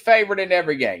going to be favored in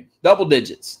every game, double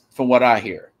digits, from what I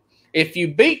hear. If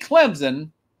you beat Clemson,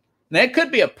 there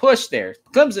could be a push there.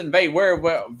 Clemson may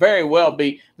very well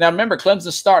be. Now, remember,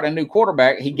 Clemson's starting a new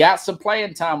quarterback. He got some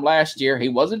playing time last year. He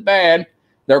wasn't bad,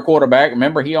 their quarterback.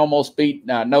 Remember, he almost beat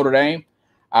Notre Dame.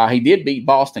 He did beat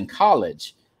Boston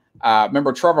College.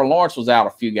 Remember, Trevor Lawrence was out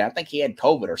a few games. I think he had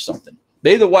COVID or something.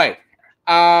 But either way,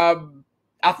 I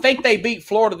think they beat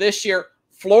Florida this year.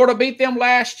 Florida beat them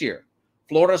last year.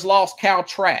 Florida's lost Cal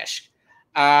Trask.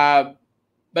 But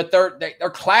their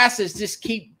classes just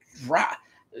keep right.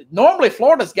 Normally,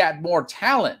 Florida's got more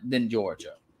talent than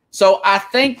Georgia. So I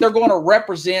think they're going to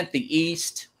represent the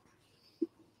East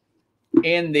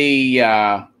in the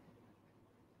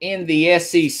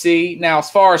SEC. Now, as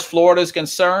far as Florida is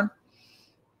concerned,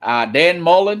 Dan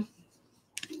Mullen,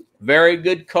 very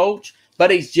good coach, but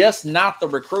he's just not the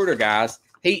recruiter, guys.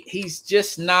 He's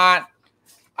just not.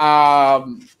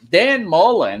 Dan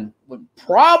Mullen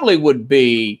would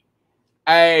be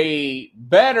a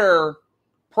better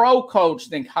pro coach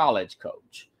than college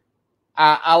coach.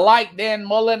 I like Dan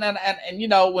Mullen, and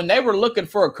when they were looking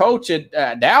for a coach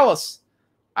at Dallas,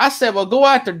 I said, well, go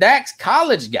after Dak's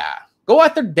college guy. Go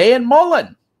after Dan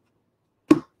Mullen.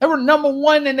 They were number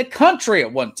 1 in the country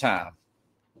at one time.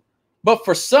 But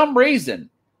for some reason,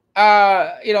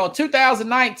 in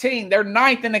 2019, they're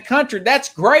 9th in the country.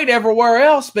 That's great everywhere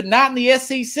else, but not in the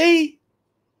SEC.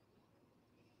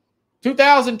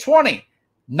 2020,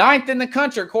 9th in the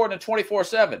country, according to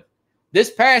 24/7.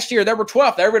 This past year, they were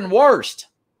 12th. They're even worst.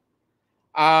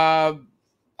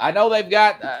 I know they've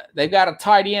got a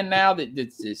tight end now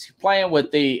that's playing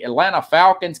with the Atlanta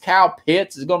Falcons. Kyle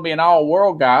Pitts is going to be an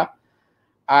all-world guy.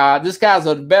 This guy's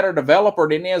a better developer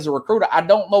than he is a recruiter. I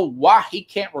don't know why he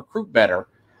can't recruit better.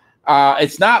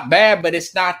 It's not bad, but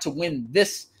it's not to win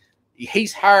this.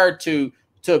 He's hired to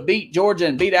beat Georgia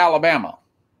and beat Alabama.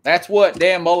 That's what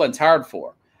Dan Mullen's hired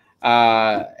for.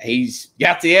 He's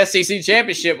got the SEC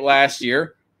championship last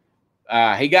year.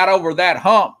 He got over that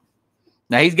hump.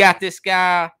 Now he's got this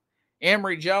guy,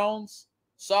 Emory Jones,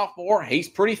 sophomore. He's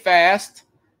pretty fast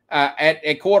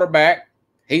at quarterback.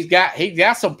 He's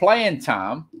got some playing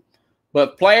time,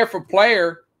 but player for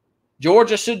player,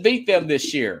 Georgia should beat them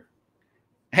this year.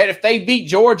 And if they beat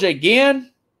Georgia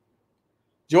again,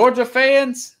 Georgia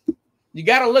fans, you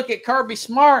got to look at Kirby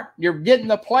Smart. You're getting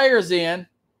the players in.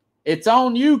 It's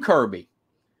on you, Kirby.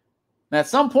 Now, at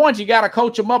some point, you got to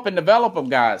coach them up and develop them,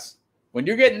 guys. When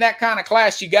you're getting that kind of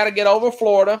class, you got to get over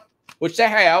Florida, which they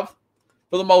have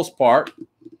for the most part.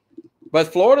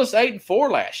 But Florida's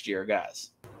 8-4 last year,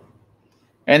 guys.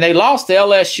 And they lost to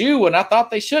LSU, and I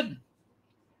thought they shouldn't.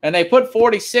 And they put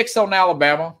 46 on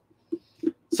Alabama.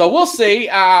 So we'll see.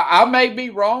 I may be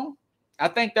wrong. I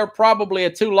think they're probably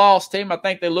a 2-loss team. I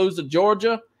think they lose to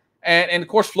Georgia. And of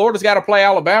course, Florida's got to play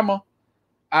Alabama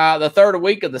the third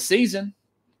week of the season.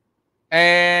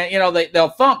 And, you know, they'll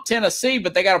thump Tennessee,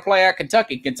 but they got to play out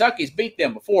Kentucky. Kentucky's beat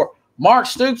them before. Mark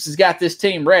Stoops has got this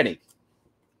team ready.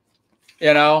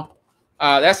 You know,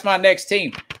 that's my next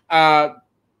team. The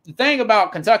thing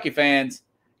about Kentucky fans,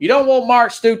 you don't want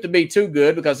Mark Stoops to be too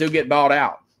good because he'll get bought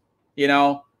out. You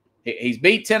know, he's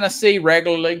beat Tennessee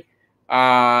regularly.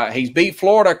 He's beat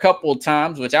Florida a couple of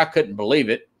times, which I couldn't believe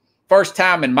it. First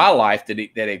time in my life that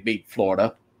he beat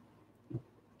Florida.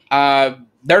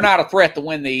 They're not a threat to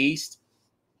win the East.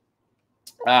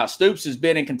 Stoops has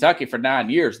been in Kentucky for 9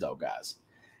 years, though, guys.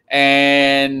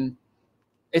 And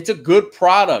it's a good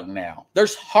product now.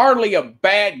 There's hardly a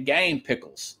bad game,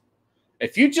 Pickles.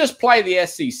 If you just play the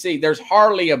SEC, there's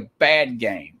hardly a bad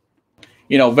game.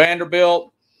 You know,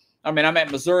 Vanderbilt. I mean, I'm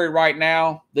at Missouri right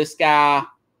now. This guy,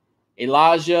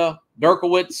 Elijah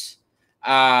Berkowitz,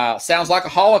 sounds like a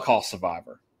Holocaust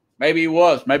survivor. Maybe he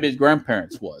was. Maybe his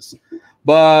grandparents was.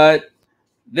 But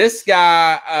this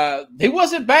guy, he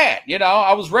wasn't bad. You know,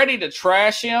 I was ready to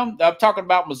trash him. I'm talking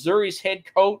about Missouri's head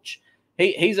coach.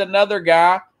 He's another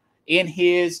guy in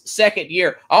his second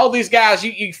year. All these guys,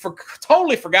 you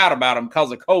totally forgot about them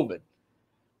because of COVID.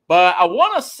 But I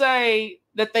want to say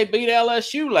that they beat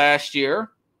LSU last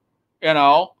year. You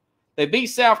know, they beat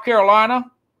South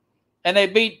Carolina, and they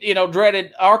beat, you know,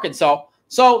 dreaded Arkansas.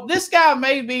 So this guy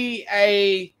may be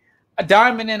a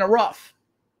diamond in the rough.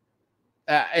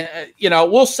 You know,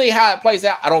 we'll see how it plays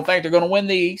out. I don't think they're going to win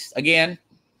the East. Again,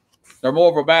 they're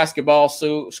more of a basketball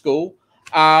school.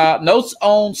 Notes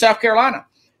on South Carolina.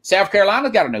 South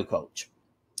Carolina's got a new coach.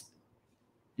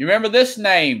 You remember this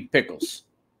name, Pickles?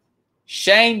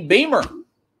 Shane Beamer.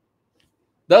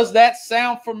 Does that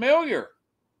sound familiar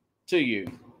to you?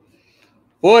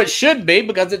 Well, it should be,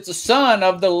 because it's the son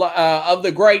of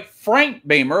the great Frank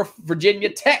Beamer, Virginia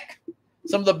Tech.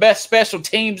 Some of the best special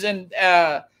teams in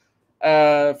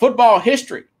football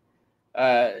history.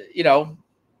 You know,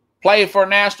 played for a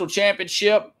national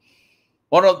championship.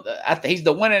 He's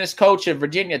the winningest coach in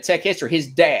Virginia Tech history. His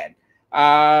dad.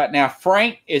 Now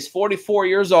Frank is 44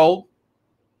 years old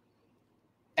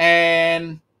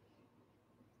and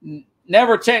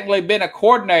never technically been a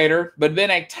coordinator, but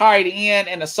been a tight end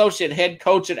and associate head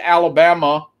coach at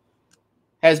Alabama.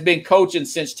 Has been coaching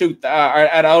since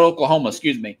at Oklahoma.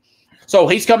 Excuse me. So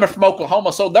he's coming from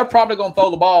Oklahoma, so they're probably going to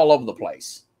throw the ball all over the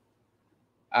place.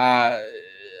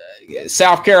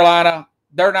 South Carolina,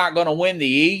 they're not going to win the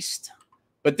East,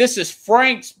 but this is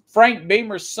Frank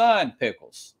Beamer's son,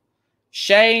 Pickles.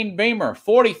 Shane Beamer,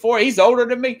 44. He's older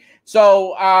than me.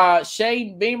 So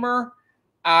Shane Beamer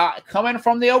coming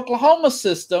from the Oklahoma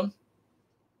system.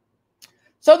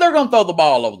 So they're going to throw the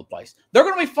ball all over the place. They're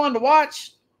going to be fun to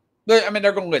watch. They're going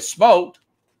to get smoked.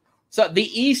 So the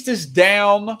East is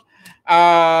down.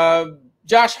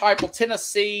 Josh Heupel,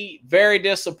 Tennessee, very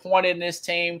disappointed in this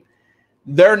team.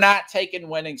 They're not taking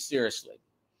winning seriously.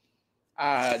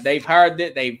 They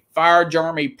fired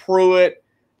Jeremy Pruitt.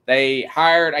 They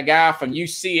hired a guy from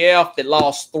UCF that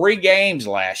lost 3 games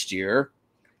last year.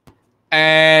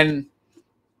 And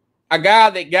a guy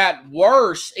that got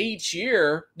worse each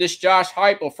year, this Josh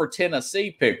Heupel for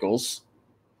Tennessee, Pickles,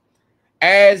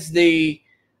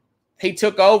 he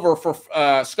took over for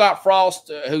Scott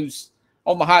Frost, who's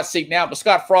on the hot seat now, but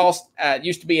Scott Frost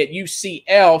used to be at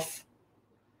UCF,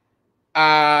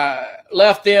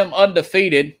 left them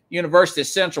undefeated, University of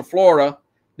Central Florida.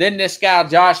 Then this guy,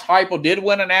 Josh Heupel, did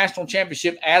win a national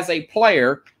championship as a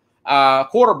player,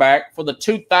 quarterback for the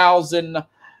 2000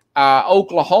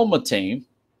 Oklahoma team.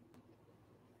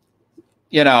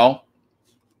 You know,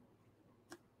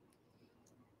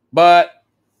 but,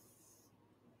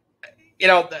 you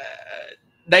know,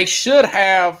 they should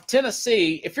have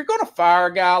Tennessee. If you're going to fire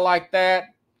a guy like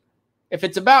that, if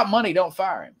it's about money, don't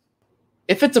fire him.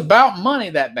 If it's about money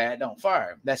that bad, don't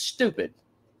fire him. That's stupid.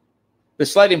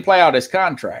 Just let him play out his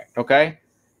contract, okay?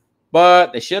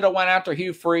 But they should have went after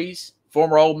Hugh Freeze,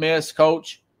 former Ole Miss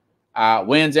coach.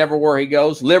 Wins everywhere he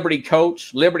goes. Liberty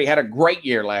coach. Liberty had a great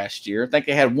year last year. I think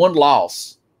they had 1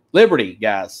 loss. Liberty,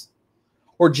 guys.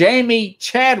 Or Jamie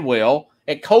Chadwell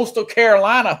at Coastal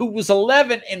Carolina, who was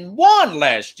 11-1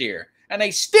 last year, and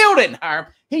they still didn't hire him.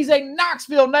 He's a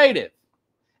Knoxville native.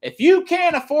 If you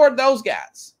can't afford those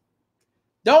guys,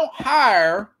 don't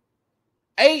hire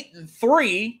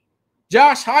 8-3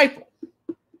 Josh Heupel.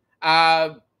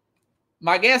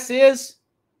 My guess is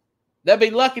they'll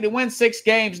be lucky to win 6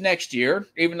 games next year,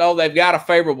 even though they've got a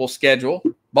favorable schedule.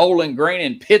 Bowling Green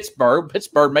in Pittsburgh.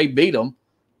 Pittsburgh may beat them.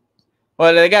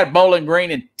 Well, they got Bowling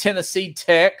Green in Tennessee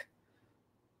Tech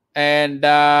and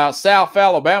South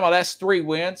Alabama. That's 3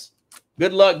 wins.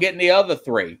 Good luck getting the other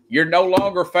 3. You're no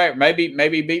longer favored.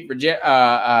 Maybe beat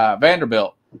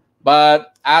Vanderbilt,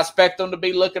 but I expect them to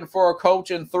be looking for a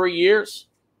coach in 3 years.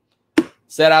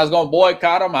 Said I was going to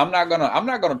boycott them. I'm not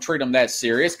going to treat them that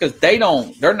serious because they're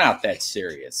not that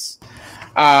serious.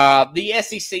 The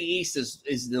SEC East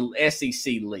is the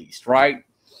SEC least, right?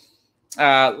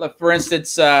 For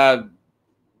instance,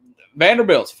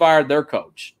 Vanderbilt's fired their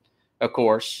coach, of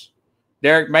course.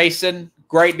 Derek Mason,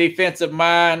 great defensive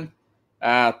mind.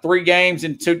 3 games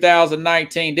in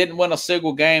 2019. Didn't win a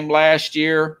single game last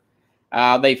year.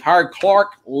 They've hired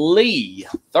Clark Lee,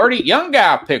 30, young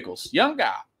guy, Pickles, young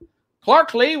guy.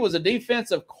 Clark Lee was a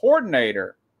defensive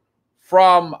coordinator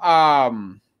from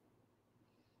under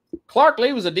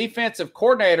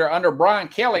Brian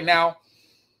Kelly. Now,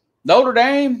 Notre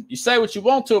Dame, you say what you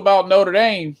want to about Notre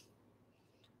Dame.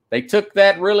 They took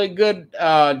that really good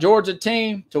Georgia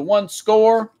team to 1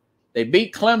 score. They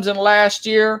beat Clemson last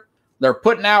year. They're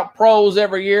putting out pros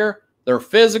every year. They're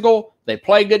physical. They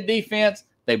play good defense.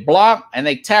 They block, and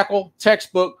they tackle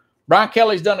textbook. Brian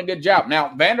Kelly's done a good job.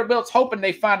 Now, Vanderbilt's hoping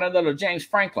they find another James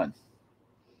Franklin.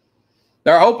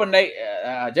 They're hoping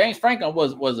James Franklin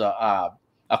was a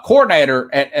coordinator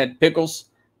at Pickles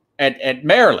at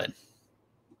Maryland.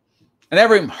 I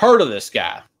never even heard of this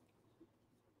guy.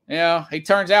 You know, he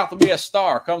turns out to be a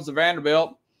star. Comes to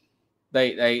Vanderbilt.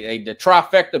 The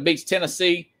trifecta beats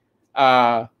Tennessee,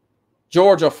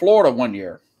 Georgia, Florida 1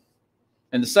 year.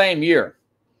 In the same year,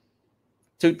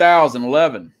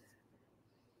 2011.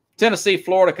 Tennessee,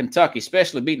 Florida, Kentucky,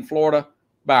 especially beating Florida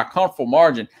by a comfortable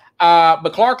margin. But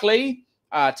Clark Lee,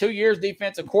 2 years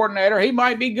defensive coordinator, he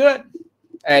might be good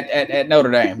at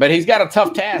Notre Dame. But he's got a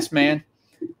tough task, man.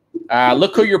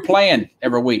 Look who you're playing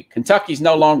every week. Kentucky's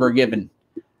no longer given.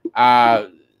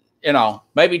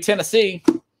 Maybe Tennessee,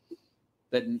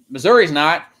 but Missouri's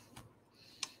not.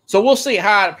 So we'll see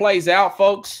how it plays out,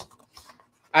 folks.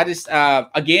 I just,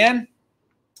 again,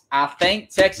 I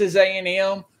think Texas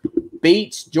A&M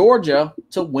beats Georgia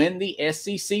to win the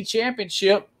SEC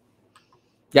championship.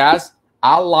 Guys,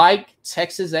 I like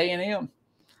Texas A&M.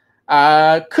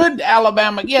 Could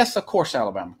Alabama? Yes, of course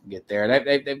Alabama can get there.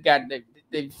 They've got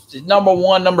number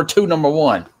 1, number 2, number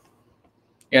 1.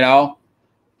 You know,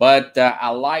 but I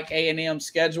like A&M's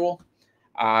schedule.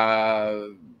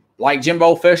 Like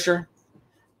Jimbo Fisher,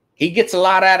 he gets a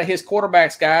lot out of his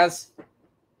quarterbacks, guys.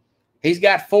 He's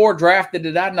got 4 drafted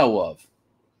that I know of.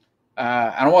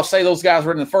 I don't want to say those guys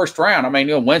were in the first round. I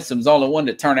mean, Winston's the only one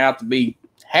that turned out to be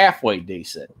halfway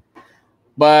decent.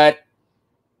 But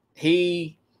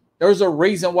there's a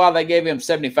reason why they gave him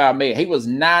 $75 million. He was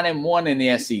 9-1 in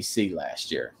the SEC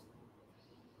last year.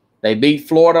 They beat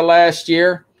Florida last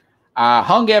year.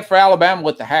 Hung out for Alabama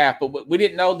with the half, but we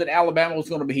didn't know that Alabama was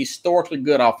going to be historically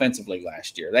good offensively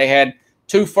last year. They had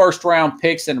 2 first-round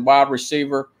picks in wide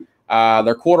receiver.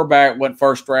 Their quarterback went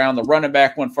first round. The running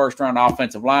back went first round.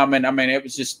 Offensive lineman. I mean, it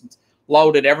was just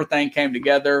loaded. Everything came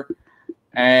together.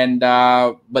 And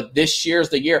but this year's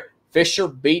the year. Fisher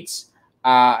beats.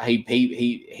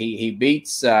 He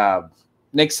beats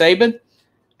Nick Saban,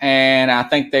 and I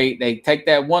think they take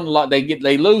that one lot.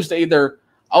 They lose to either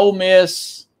Ole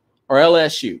Miss or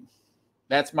LSU.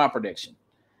 That's my prediction.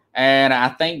 And I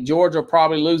think Georgia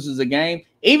probably loses a game.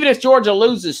 Even if Georgia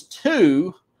loses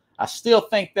 2. I still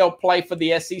think they'll play for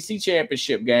the SEC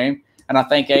championship game, and I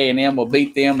think A&M will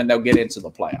beat them, and they'll get into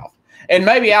the playoff. And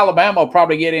maybe Alabama will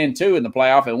probably get in, too, in the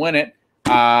playoff and win it,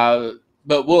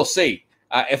 but we'll see.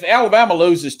 If Alabama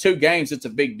loses 2 games, it's a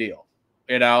big deal,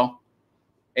 you know.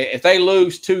 If they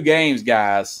lose 2 games,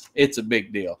 guys, it's a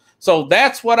big deal. So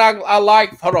that's what I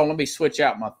like. Hold on, let me switch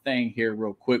out my thing here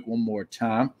real quick one more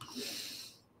time.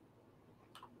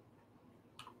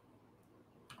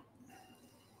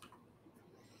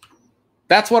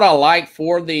 That's what I like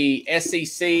for the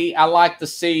SEC. I like to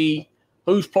see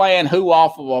who's playing who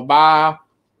off of a bye.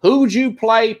 Who'd you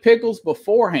play, Pickles,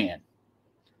 beforehand?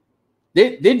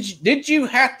 Did you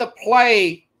have to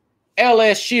play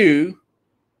LSU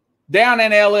down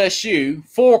in LSU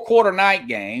 4-quarter night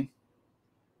game,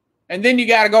 and then you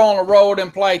got to go on the road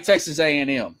and play Texas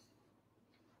A&M,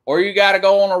 or you got to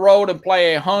go on the road and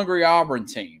play a hungry Auburn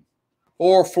team,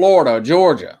 or Florida,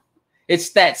 Georgia? It's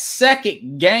that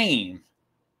second game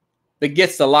that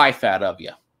gets the life out of you.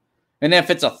 And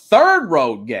if it's a third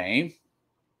road game,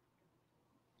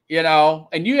 you know,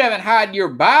 and you haven't had your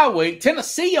bye week,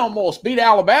 Tennessee almost beat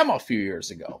Alabama a few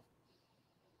years ago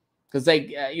because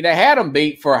they had them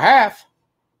beat for a half.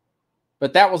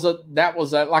 but that was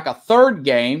like a third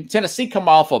game. Tennessee come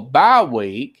off a bye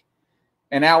week,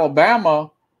 and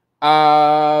Alabama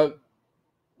was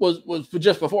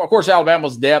just before. Of course,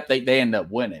 Alabama's depth. They ended up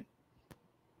winning.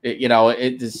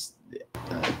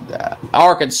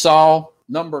 Arkansas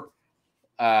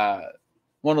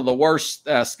one of the worst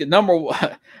number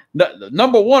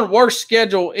one worst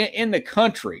schedule in the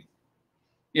country.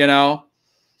 One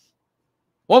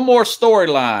more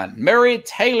storyline. Maria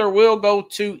Taylor will go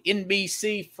to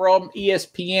NBC from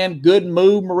ESPN. Good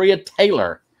move, Maria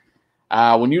Taylor.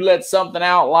 When you let something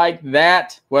out like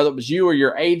that, whether it was you or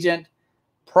your agent,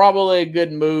 probably a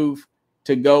good move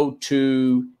to go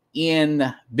to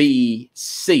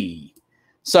NBC.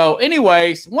 So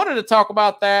anyways, wanted to talk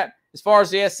about that. As far as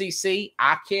the SEC,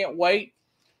 I can't wait.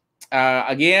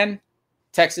 Again,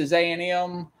 Texas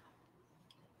A&M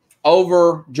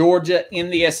over Georgia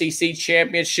in the SEC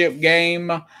championship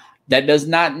game. That does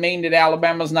not mean that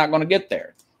Alabama's not going to get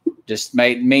there. Just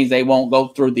means they won't go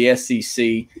through the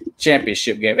SEC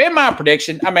championship game. In my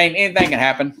prediction, anything can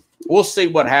happen. We'll see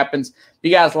what happens. If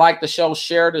you guys like the show,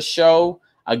 share the show.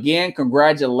 Again,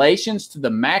 congratulations to the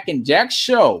Mac and Jack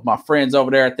Show. My friends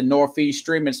over there at the Northeast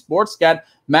Streaming Sports got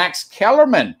Max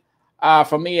Kellerman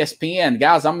from ESPN.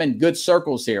 Guys, I'm in good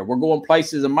circles here. We're going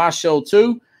places in my show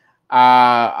too.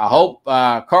 I hope,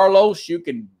 Carlos, you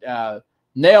can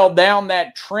nail down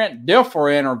that Trent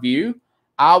Dilfer interview.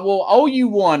 I will owe you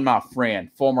one, my friend,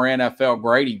 former NFL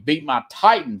great. He beat my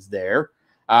Titans there.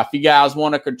 If you guys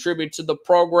want to contribute to the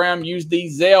program, use the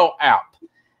Zelle app.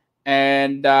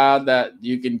 And that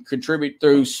you can contribute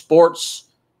through sports,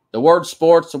 the word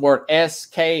sports, the word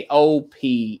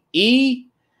SKOPE,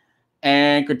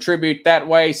 and contribute that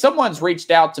way. Someone's reached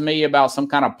out to me about some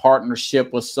kind of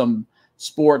partnership with some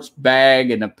sports bag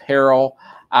and apparel.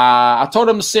 I told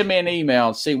them to send me an email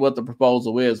and see what the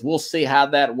proposal is. We'll see how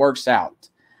that works out.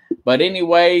 But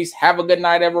anyways, have a good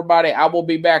night, everybody. I will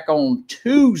be back on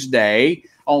Tuesday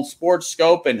on Sports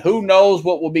Scope, and who knows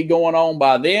what will be going on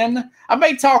by then. I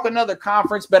may talk another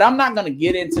conference, but I'm not going to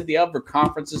get into the other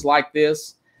conferences like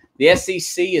this. The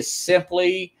SEC is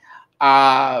simply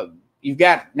you've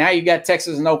got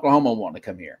Texas and Oklahoma wanting to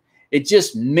come here. It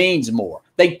just means more.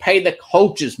 They pay the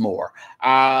coaches more.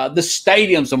 The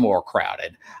stadiums are more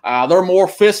crowded. There are more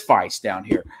fistfights down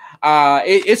here.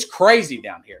 It's crazy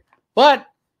down here. But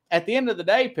at the end of the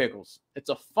day, Pickles, it's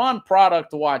a fun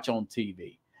product to watch on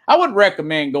TV. I would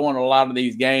recommend going to a lot of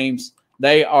these games.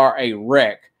 They are a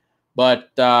wreck. But,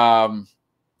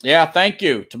 yeah, thank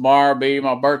you. Tomorrow will be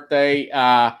my birthday.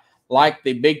 Like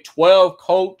the Big 12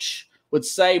 coach would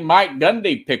say, Mike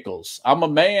Gundy, Pickles. I'm a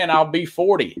man. I'll be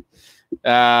 40.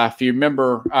 If you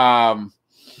remember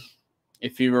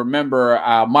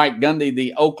Mike Gundy,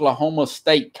 the Oklahoma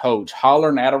State coach,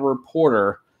 hollering at a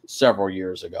reporter several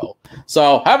years ago.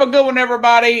 So have a good one,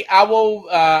 everybody. I will,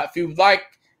 if you would like,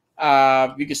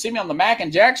 you can see me on the Mac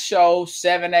and Jack Show,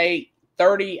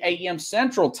 8:30 a.m.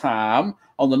 Central Time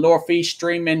on the Northeast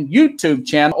Streaming YouTube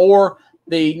channel or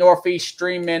the Northeast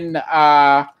Streaming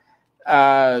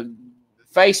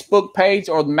Facebook page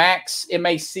or the Max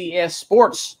MACS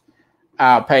Sports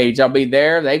page. I'll be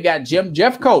there. They've got Jim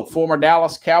Jeffcoat, former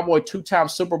Dallas Cowboy, 2-time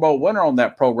Super Bowl winner on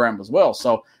that program as well.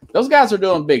 So those guys are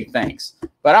doing big things.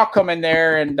 But I'll come in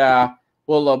there and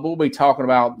we'll be talking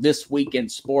about this week in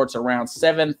sports around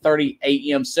 7:30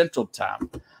 a.m. Central Time.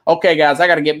 Okay, guys, I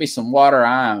got to get me some water.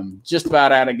 I'm just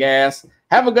about out of gas.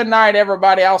 Have a good night,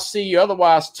 everybody. I'll see you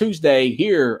otherwise Tuesday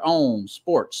here on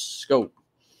Sports Scope.